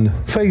on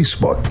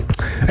Facebook.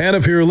 And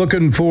if you're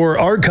looking for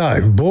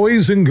archive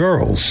boys and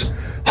girls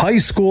high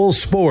school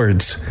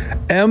sports,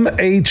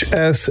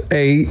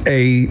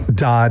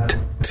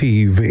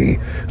 MHSAA.TV.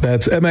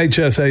 That's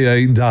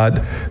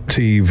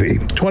MHSAA.TV.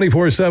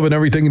 24/7,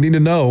 everything you need to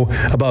know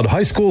about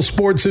high school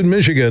sports in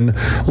Michigan.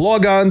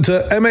 Log on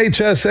to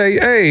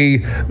MHSAA.com.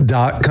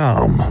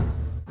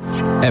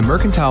 At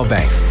Mercantile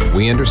Bank,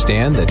 we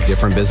understand that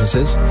different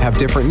businesses have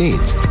different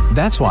needs.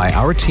 That's why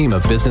our team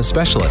of business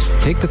specialists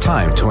take the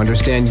time to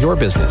understand your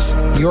business,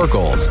 your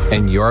goals,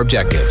 and your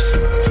objectives.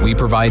 We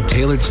provide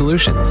tailored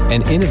solutions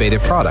and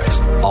innovative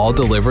products, all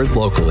delivered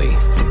locally.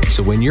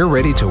 So when you're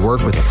ready to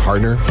work with a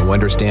partner who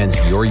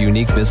understands your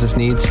unique business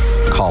needs,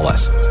 call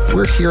us.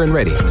 We're here and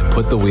ready to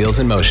put the wheels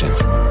in motion.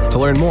 To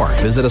learn more,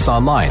 visit us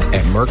online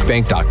at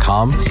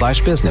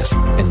mercbank.com/business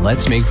and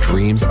let's make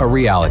dreams a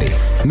reality.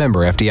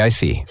 Member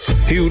FDIC.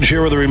 Huge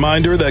here with a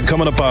reminder that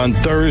coming up on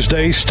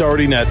Thursday,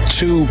 starting at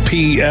 2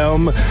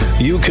 p.m.,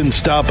 you can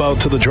stop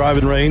out to the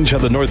driving range at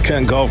the North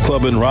Kent Golf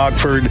Club in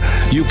Rockford.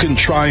 You can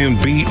try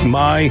and beat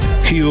my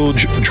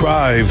huge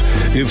drive.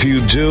 If you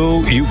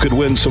do, you could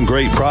win some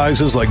great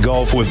prizes like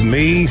golf with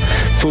me,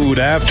 food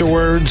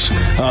afterwards,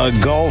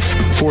 golf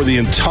for the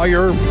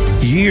entire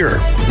year.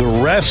 The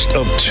rest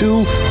of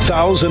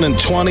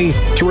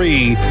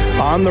 2023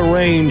 on the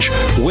range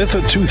with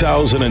a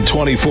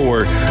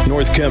 2024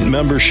 North Kent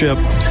membership,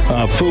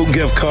 food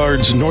gift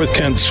cards, North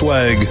Kent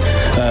swag,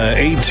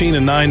 18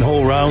 and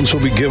 9-hole rounds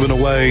will be given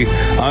away.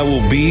 I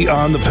will be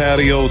on the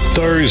patio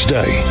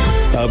Thursday,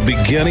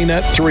 beginning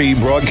at 3,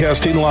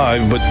 broadcasting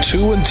live, but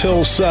 2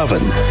 until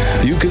 7.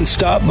 You can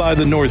stop by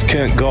the North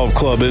Kent Golf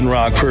Club in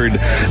Rockford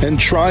and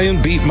try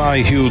and beat my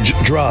huge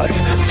drive.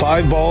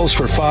 5 balls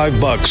for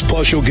 $5,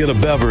 plus you'll get a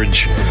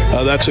beverage.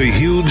 That's a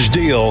huge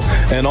deal,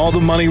 and all the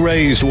money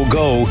raised will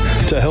go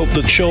to help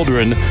the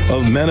children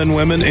of men and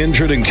women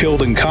injured and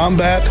killed in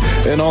combat,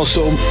 and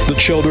also the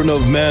children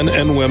of men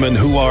and women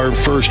who are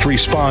first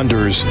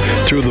responders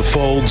through the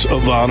Folds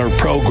of Honor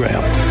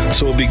program.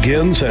 So it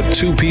begins at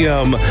 2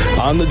 p.m.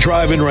 on the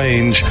driving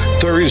range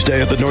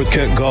Thursday at the North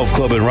Kent Golf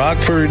Club in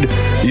Rockford.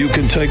 You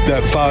can take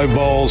that 5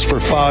 balls for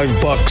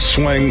 $5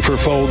 swing for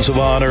Folds of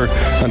Honor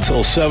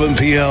until 7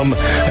 p.m.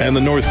 and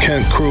the North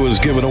Kent crew is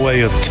giving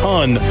away a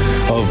ton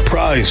of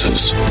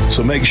prizes.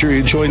 So make sure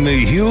you join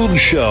the huge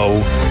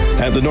show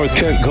at the North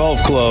Kent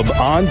Golf Club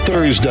on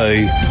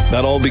Thursday.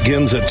 That all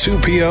begins at 2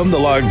 p.m. The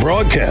live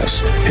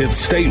broadcast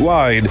hits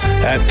statewide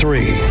at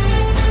 3.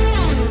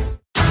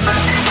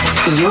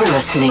 You're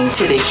listening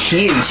to The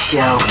Huge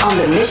Show on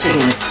the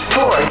Michigan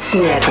Sports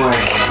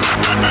Network.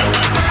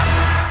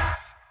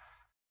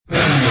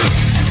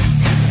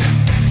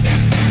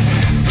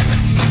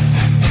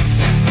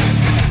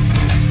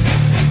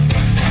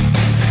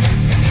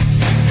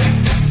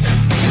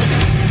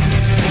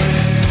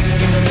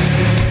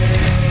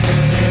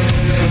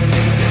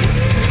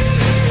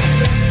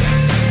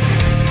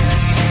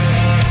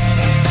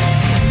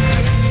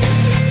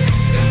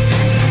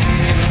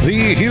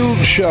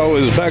 Show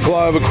is back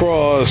live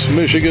across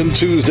Michigan.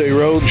 Tuesday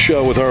Road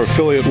Show with our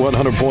affiliate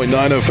 100.9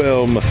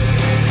 FM,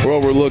 where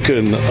we're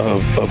looking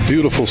a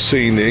beautiful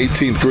scene, the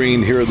 18th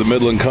green here at the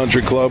Midland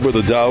Country Club, where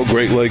the Dow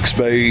Great Lakes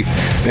Bay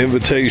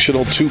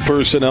Invitational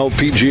 2-person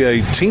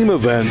LPGA team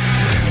event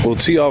will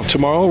tee off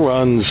tomorrow,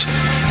 runs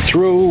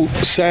through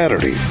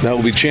Saturday. That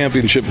will be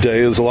championship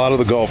day, as a lot of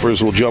the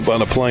golfers will jump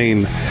on a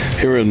plane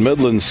here in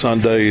Midland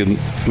Sunday and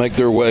make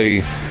their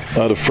way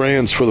to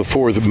France for the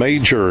 4th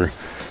major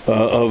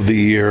of the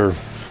year.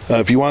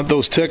 If you want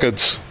those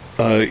tickets,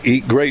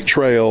 Eat Great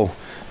Trail,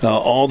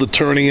 all the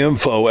tourney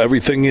info,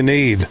 everything you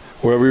need,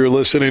 wherever you're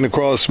listening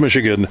across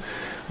Michigan,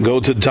 go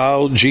to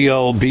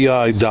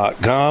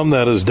dowglbi.com.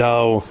 That is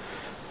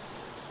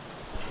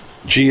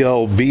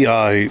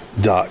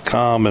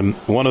dowglbi.com, and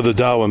one of the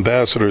Dow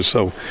ambassadors.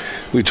 So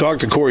we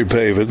talked to Corey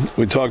Pavin,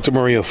 we talked to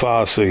Maria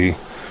Fassi,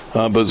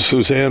 but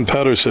Suzanne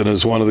Pedersen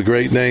is one of the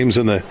great names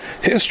in the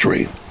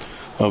history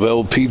of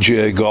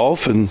LPGA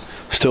golf and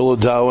still a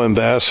Dow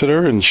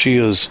ambassador, and she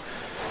is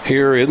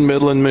here in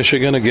Midland,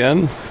 Michigan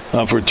again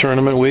for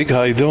tournament week.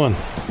 How you doing?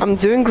 I'm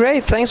doing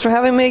great. Thanks for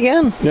having me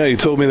again. Yeah, you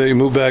told me that you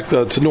moved back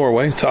to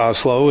Norway, to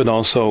Oslo, and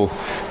also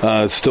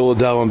still a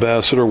Dow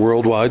ambassador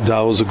worldwide.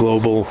 Dow is a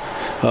global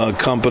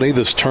company.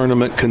 This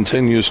tournament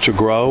continues to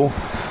grow.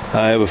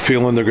 I have a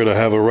feeling they're going to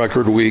have a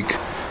record week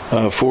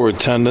for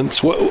attendance.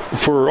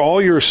 For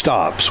all your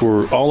stops,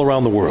 we're all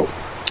around the world.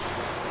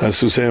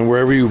 Suzanne,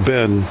 wherever you've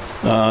been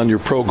on your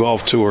pro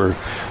golf tour,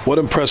 what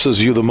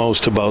impresses you the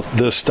most about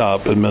this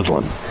stop in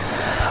Midland?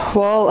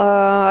 Well,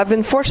 I've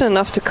been fortunate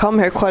enough to come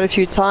here quite a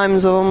few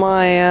times over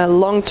my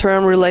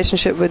long-term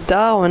relationship with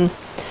Dow, and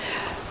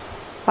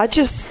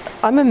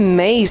I'm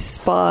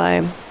amazed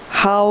by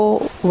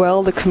how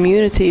well the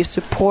community is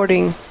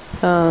supporting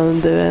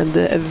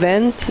the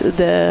event,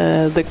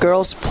 the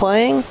girls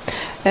playing.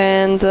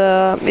 And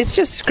it's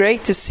just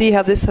great to see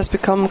how this has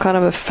become kind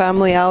of a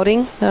family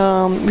outing,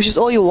 which is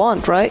all you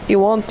want, right? You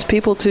want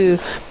people to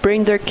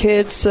bring their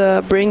kids,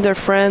 bring their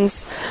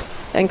friends,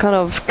 and kind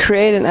of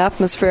create an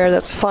atmosphere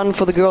that's fun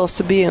for the girls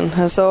to be in.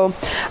 And so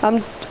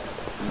I'm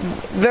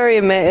very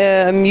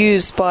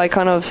amused by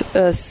kind of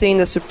seeing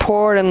the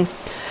support. And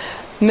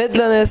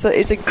Midland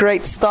is a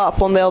great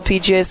stop on the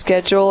LPGA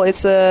schedule.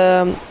 It's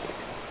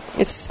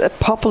a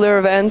popular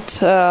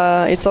event.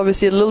 It's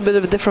obviously a little bit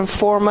of a different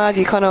format.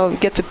 You kind of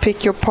get to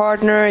pick your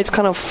partner. It's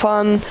kind of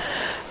fun.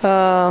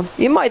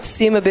 You might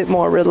seem a bit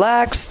more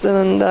relaxed, but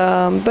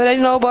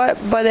you know,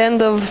 by the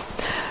end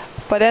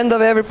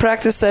of every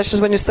practice sessions,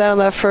 when you stand on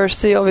that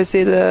first tee,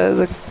 obviously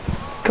the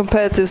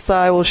competitive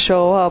side will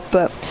show up.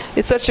 But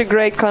it's such a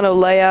great kind of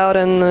layout,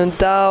 and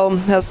Dow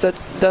has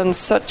done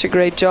such a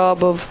great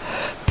job of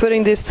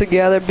putting this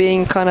together,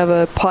 being kind of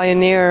a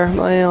pioneer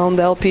on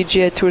the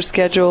LPGA Tour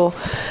schedule.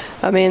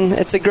 I mean,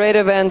 it's a great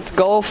event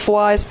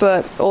golf-wise,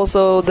 but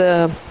also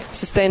the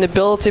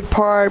sustainability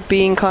part,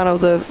 being kind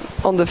of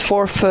on the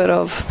forefront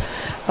of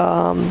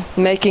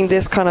making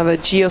this kind of a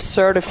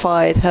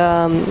geo-certified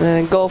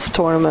golf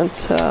tournament.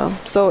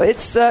 So it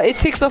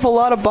ticks off a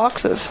lot of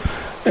boxes.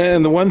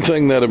 And the one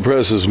thing that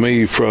impresses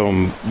me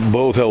from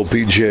both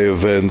LPGA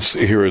events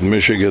here in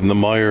Michigan, the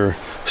Meijer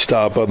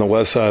stop on the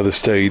west side of the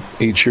state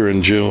each year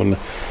in June,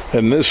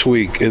 and this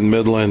week in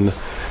Midland,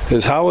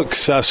 is how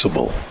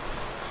accessible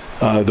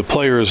the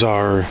players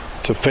are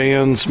to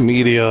fans,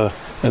 media,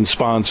 and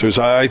sponsors.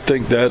 I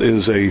think that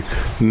is a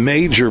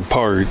major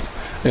part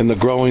in the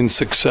growing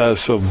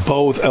success of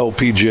both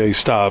LPGA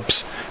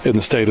stops in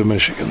the state of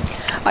Michigan.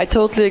 I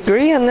totally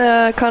agree,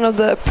 and kind of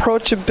the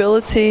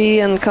approachability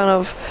and kind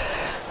of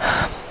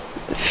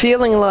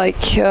feeling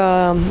like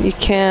you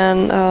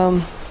can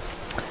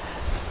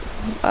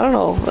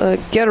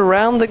get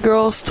around the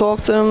girls, talk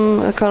to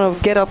them, kind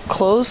of get up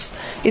close.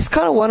 It's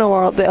kind of one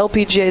of the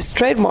LPGA's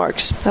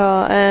trademarks.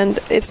 And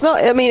it's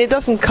not, I mean, it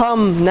doesn't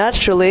come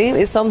naturally.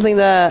 It's something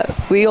that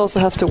we also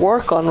have to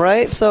work on,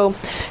 right? So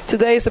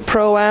today is a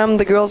Pro-Am.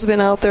 The girls have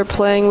been out there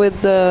playing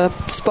with the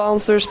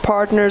sponsors,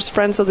 partners,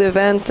 friends of the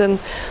event, and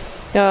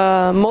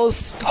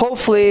most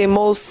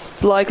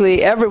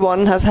likely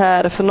everyone has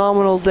had a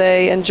phenomenal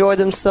day, enjoyed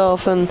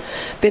themselves, and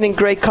been in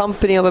great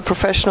company of a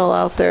professional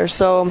out there.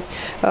 So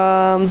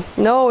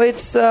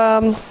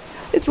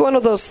it's one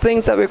of those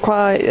things that the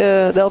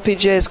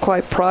LPGA is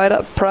quite proud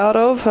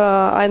of.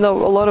 I know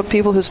a lot of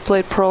people who's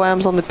played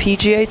Pro-Ams on the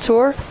PGA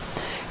Tour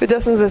who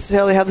doesn't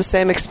necessarily have the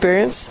same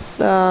experience.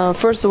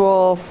 First of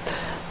all,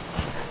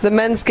 the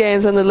men's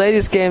games and the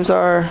ladies' games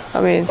are,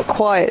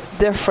 quite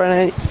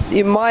different. And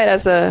you might,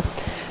 as a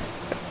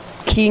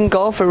keen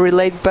golfer,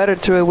 relate better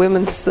to a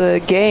women's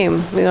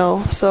game,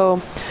 So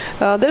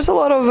there's a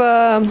lot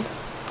of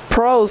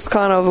pros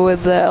kind of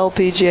with the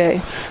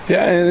LPGA.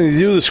 Yeah, and you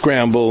do the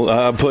scramble.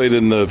 I played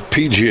in the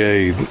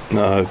PGA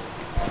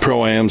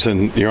Pro-Ams,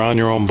 and you're on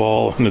your own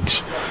ball, and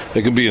it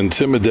can be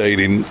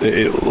intimidating,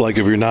 like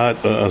if you're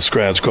not a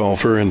scratch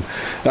golfer. And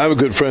I have a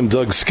good friend,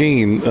 Doug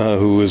Skeen,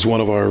 who is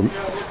one of our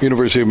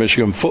University of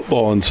Michigan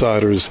football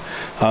insiders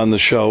on the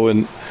show.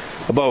 And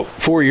about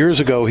 4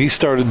 years ago, he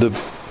started to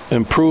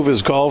improve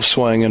his golf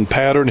swing and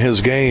pattern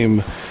his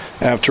game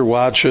after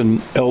watching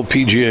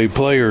LPGA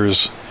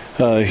players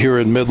here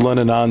in Midland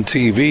and on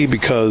TV,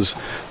 because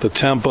the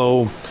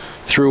tempo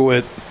through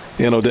it,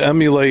 to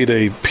emulate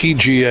a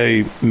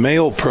PGA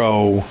male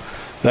pro,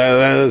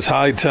 that is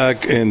high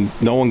tech, and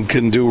no one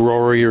can do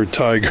Rory or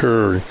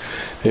Tiger,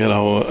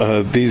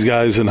 these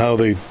guys and how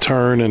they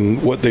turn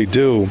and what they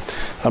do.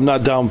 I'm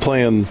not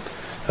downplaying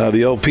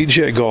the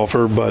LPGA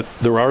golfer, but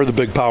there are the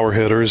big power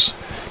hitters.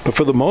 But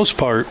for the most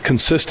part,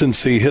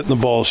 consistency, hitting the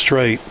ball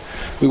straight.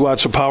 We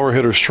watched a power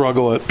hitter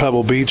struggle at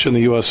Pebble Beach in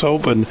the U.S.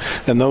 Open,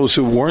 and those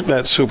who weren't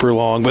that super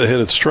long but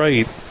hit it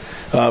straight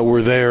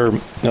were there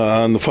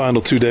on the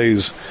final 2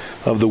 days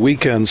of the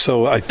weekend.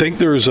 So I think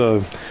there's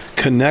a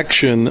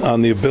connection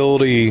on the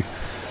ability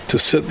to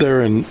sit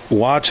there and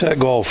watch that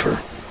golfer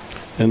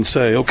and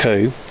say,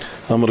 okay,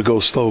 I'm going to go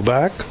slow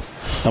back,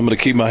 I'm going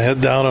to keep my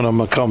head down, and I'm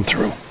going to come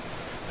through.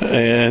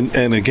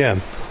 And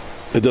again,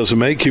 it doesn't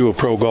make you a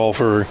pro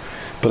golfer,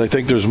 but I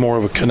think there's more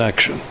of a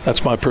connection.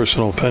 That's my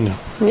personal opinion.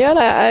 Yeah,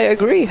 I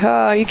agree.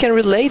 You can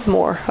relate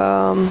more.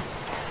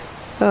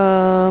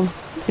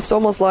 It's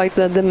almost like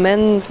the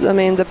men,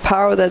 the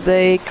power that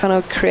they kind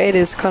of create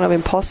is kind of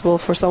impossible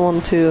for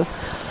someone to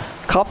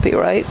copy,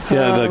 right?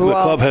 Yeah, the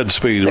club head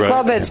speed, right? The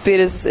club head speed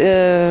is,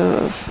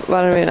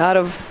 out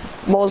of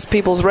most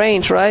people's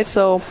range, right?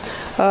 So,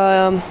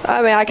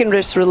 I can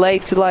just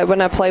relate to, like,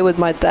 when I play with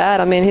my dad.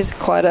 He's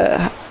quite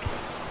a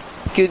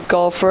good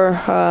golfer,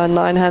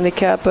 9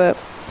 handicap, but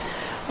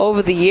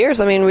over the years,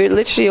 we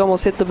literally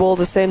almost hit the ball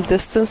the same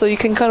distance, so you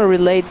can kind of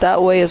relate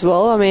that way as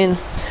well.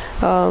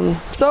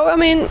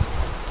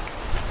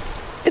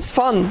 It's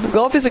fun.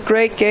 Golf is a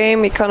great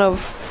game. It kind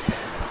of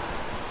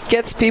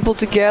gets people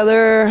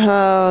together,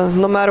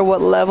 no matter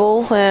what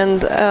level.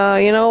 And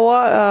you know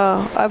what?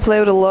 I play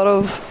with a lot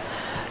of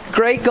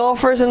great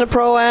golfers in the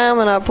Pro-Am,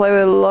 and I play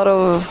with a lot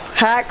of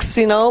hacks,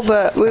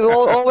 but we've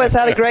always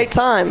had a great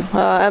time.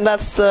 And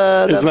that's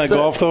isn't that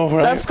golf, though?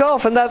 Right? That's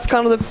golf, and that's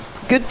kind of the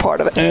good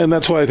part of it. And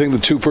that's why I think the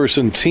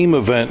two-person team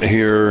event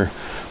here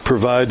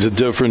provides a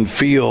different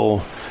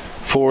feel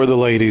for the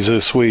ladies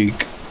this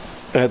week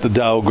at the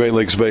Dow Great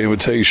Lakes Bay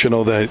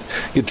Invitational, that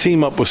you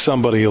team up with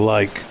somebody you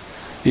like.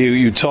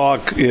 You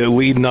talk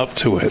leading up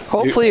to it.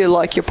 Hopefully you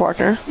like your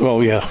partner.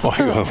 Well, yeah.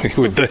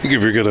 You would think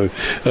if you're going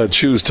to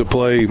choose to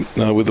play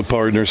with a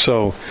partner.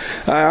 So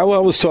I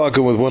was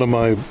talking with one of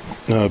my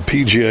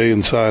PGA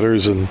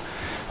insiders and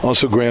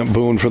also Grant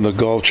Boone from the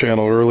Golf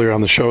Channel earlier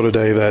on the show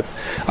today, that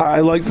I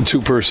like the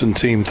two-person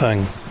team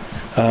thing.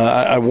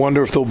 I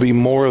wonder if there'll be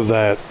more of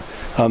that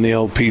on the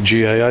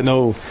LPGA. I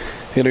know,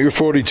 you're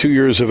 42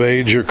 years of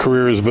age. Your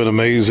career has been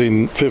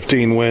amazing.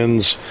 15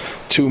 wins,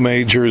 2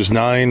 majors,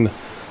 9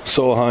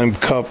 Solheim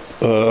Cup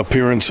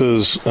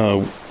appearances,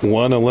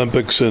 1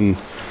 Olympics in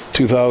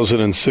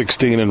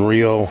 2016 in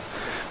Rio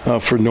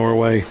for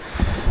Norway.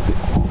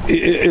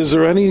 Is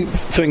there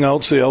anything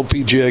else the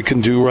LPGA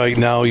can do right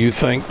now, you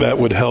think, that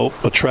would help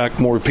attract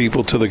more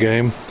people to the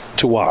game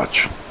to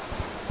watch?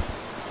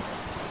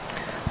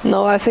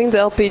 No, I think the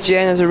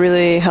LPGA is a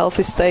really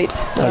healthy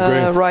state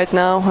right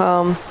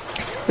now.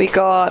 We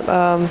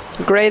got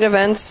great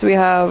events. We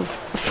have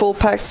a full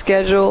packed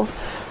schedule.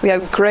 We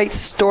have great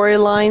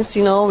storylines.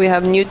 We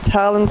have new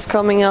talents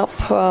coming up.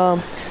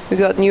 We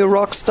got new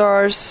rock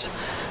stars.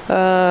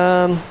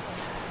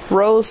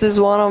 Rose is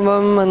one of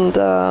them, and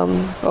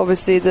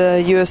obviously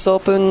the U.S.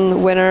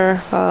 Open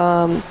winner,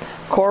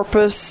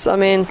 Corpus. I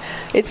mean,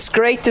 it's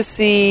great to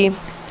see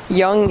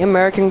young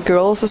American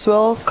girls as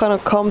well kind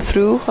of come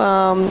through.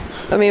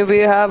 I mean, we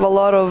have a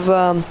lot of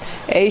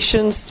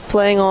Asians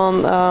playing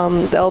on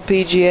the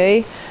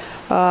LPGA,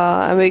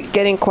 and we're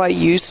getting quite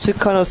used to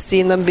kind of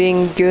seeing them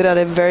being good at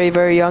a very,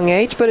 very young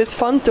age. But it's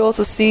fun to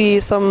also see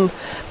some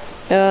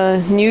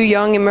new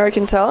young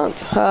American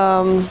talent.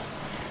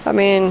 I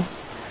mean,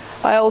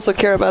 I also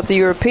care about the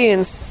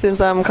Europeans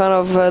since I'm kind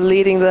of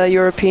leading the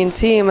European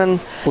team. And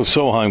with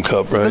Solheim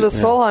Cup, right? With the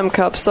Solheim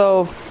Cup.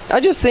 So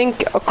I just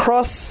think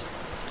across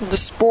the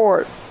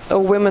sport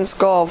of women's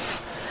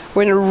golf,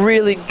 we're in a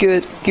really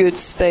good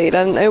state.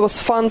 And it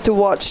was fun to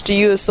watch the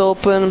US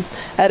Open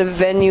at a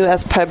venue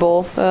as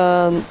Pebble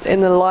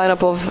in the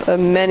lineup of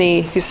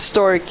many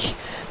historic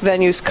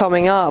venues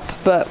coming up.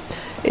 But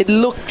it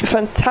looked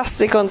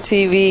fantastic on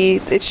TV.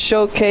 It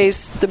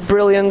showcased the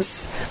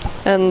brilliance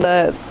and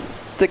the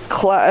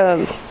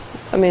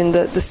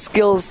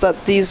skills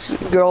that these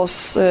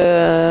girls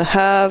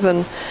have,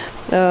 and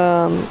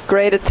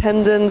great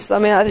attendance. I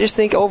mean, I just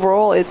think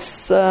overall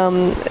it's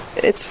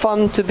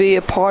fun to be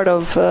a part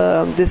of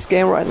this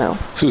game right now.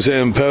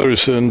 Suzann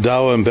Pettersson,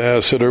 Dow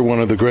Ambassador, one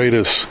of the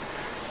greatest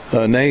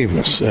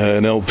names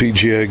in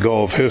LPGA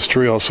golf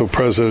history, also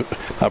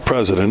not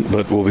president,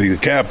 but will be the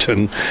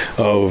captain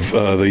of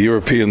the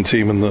European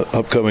team in the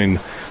upcoming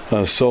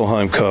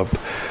Solheim Cup.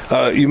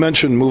 You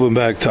mentioned moving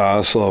back to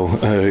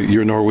Oslo.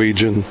 You're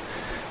Norwegian.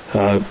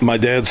 My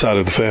dad's side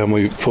of the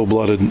family,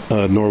 full-blooded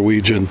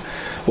Norwegian.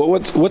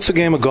 What's the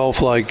game of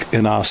golf like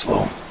in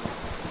Oslo?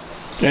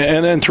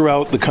 And then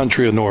throughout the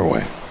country of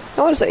Norway?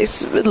 I want to say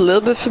it's a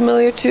little bit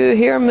familiar too.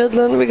 Here in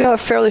Midland, we got a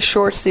fairly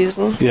short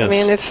season. Yes. I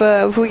mean,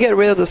 if we get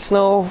rid of the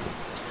snow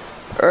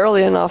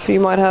early enough, you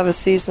might have a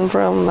season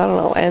from, I don't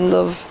know, end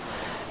of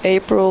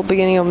April,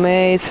 beginning of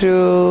May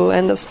through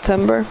end of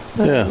September.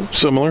 Yeah,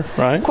 similar,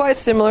 right? Quite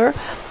similar.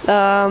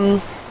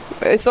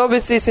 It's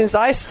obviously, since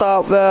I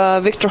stopped,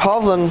 Victor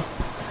Hovland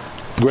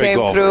came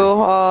golfer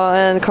through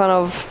and kind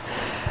of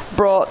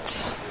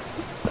brought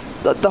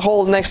the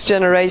whole next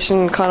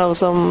generation kind of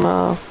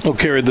some...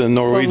 carried the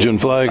Norwegian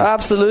flag.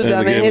 Absolutely.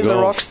 I mean, he's a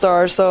rock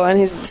star, and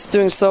he's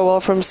doing so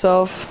well for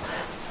himself.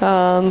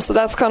 So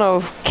that's kind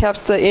of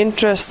kept the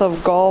interest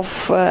of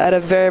golf at a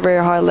very,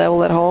 very high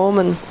level at home.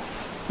 And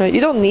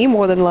you don't need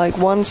more than like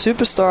one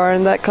superstar,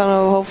 and that kind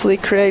of hopefully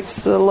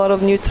creates a lot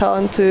of new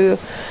talent to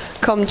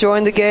come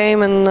join the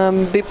game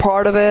and be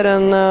part of it.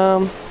 And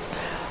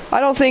I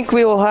don't think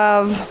we will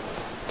have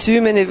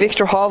too many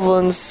Victor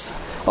Hovlands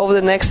over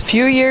the next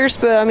few years,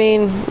 but I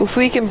mean, if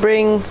we can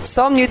bring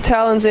some new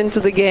talents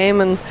into the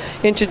game and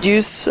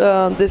introduce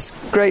this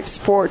great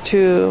sport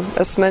to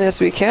as many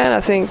as we can, I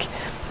think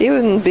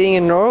even being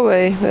in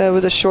Norway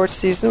with a short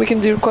season, we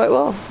can do quite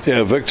well.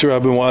 Yeah, Victor,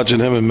 I've been watching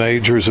him in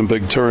majors and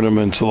big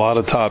tournaments, a lot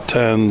of top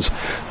tens,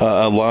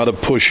 a lot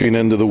of pushing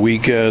into the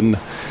weekend.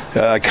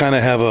 I kind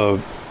of have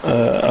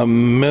a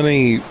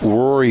mini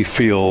Rory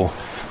feel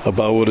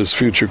about what his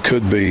future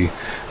could be.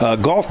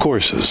 Golf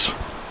courses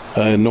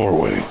in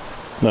Norway.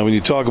 Now, when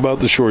you talk about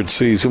the short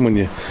season, when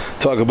you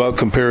talk about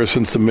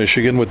comparisons to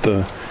Michigan with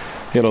the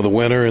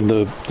winter and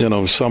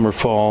the summer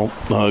fall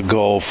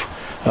golf,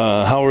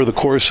 how are the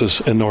courses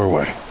in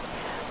Norway?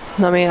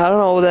 I mean, I don't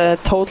know the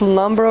total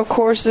number of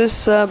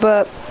courses,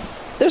 but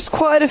there's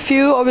quite a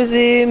few.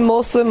 Obviously,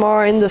 most of them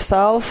are in the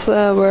south,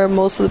 where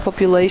most of the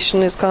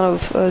population is kind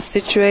of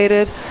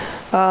situated.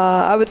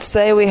 I would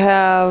say we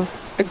have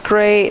a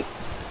great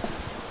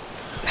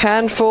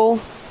handful,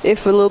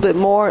 if a little bit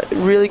more,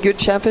 really good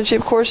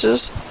championship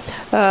courses.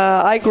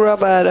 I grew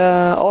up at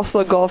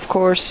Oslo Golf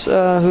Course,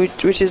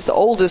 which is the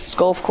oldest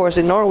golf course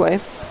in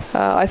Norway.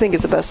 I think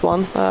it's the best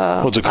one.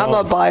 What's it called? I'm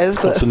not biased,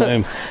 but what's the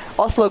name?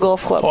 Oslo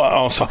Golf Club. Oh,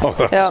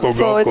 Oslo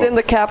so it's in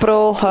the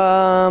capital.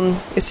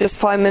 It's just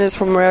 5 minutes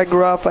from where I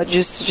grew up. I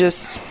just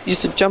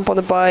used to jump on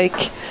the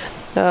bike,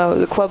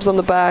 the club's on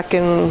the back,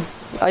 and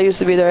I used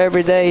to be there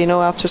every day,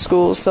 after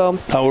school. So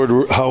how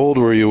old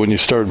were you when you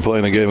started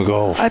playing the game of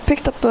golf? I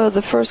picked up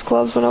the first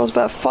clubs when I was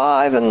about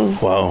 5, and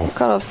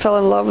kind of fell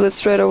in love with it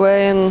straight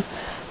away. And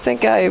I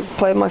think I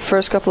played my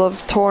first couple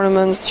of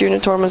junior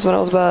tournaments, when I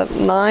was about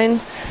 9.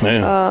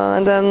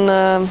 And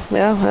then,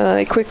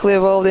 it quickly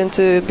evolved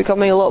into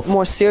becoming a lot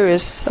more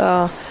serious.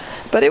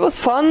 But it was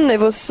fun.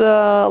 It was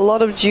a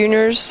lot of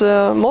juniors,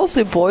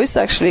 mostly boys,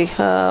 actually,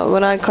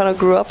 when I kind of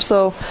grew up.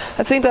 So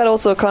I think that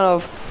also kind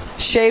of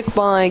shaped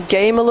my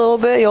game a little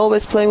bit. You're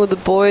always playing with the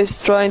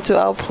boys, trying to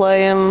outplay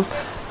them,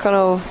 kind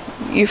of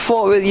you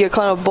fought with your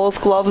kind of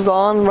both gloves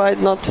on, right?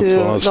 Not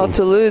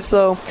to lose.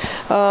 So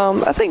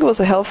I think it was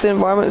a healthy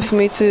environment for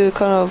me to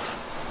kind of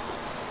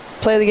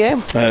play the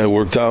game. It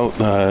worked out.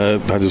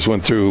 I just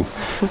went through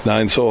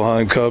 9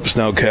 Solheim Cups,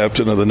 now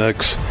captain of the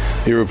next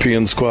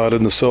European squad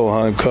in the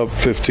Solheim Cup,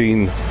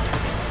 15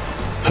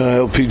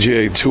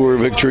 LPGA Tour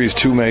victories,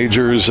 2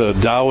 majors,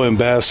 Dow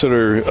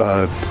ambassador,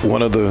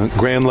 one of the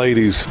grand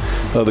ladies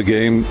of the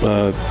game,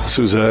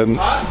 Suzanne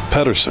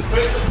Pettersson,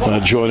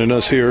 joining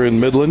us here in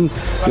Midland.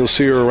 You'll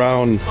see her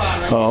around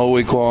all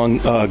week long.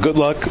 Good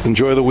luck.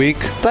 Enjoy the week.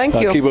 Thank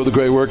you. Keep up the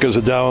great work as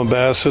a Dow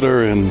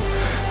ambassador, and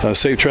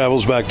safe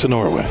travels back to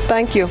Norway.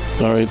 Thank you.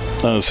 All right.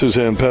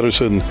 Suzanne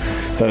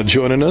Pettersson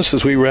joining us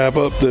as we wrap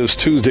up this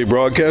Tuesday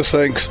broadcast.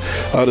 Thanks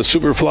to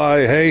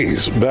Superfly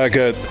Hayes back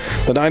at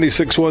the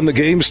 96.1 The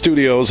Game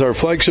Studios, our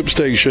flagship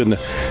station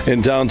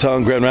in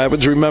downtown Grand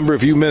Rapids. Remember,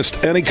 if you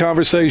missed any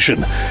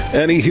conversation,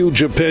 any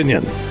huge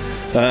opinion,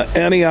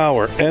 any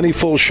hour, any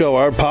full show,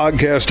 our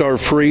podcasts are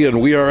free, and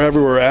we are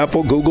everywhere: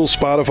 Apple, Google,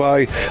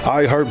 Spotify,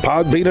 iHeart,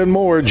 Podbean, and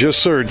more.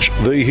 Just search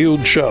The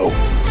Huge Show.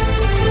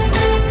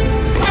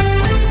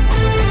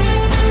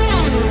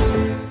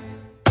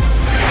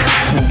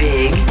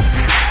 Big,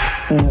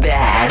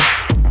 bad,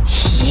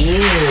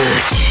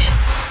 huge.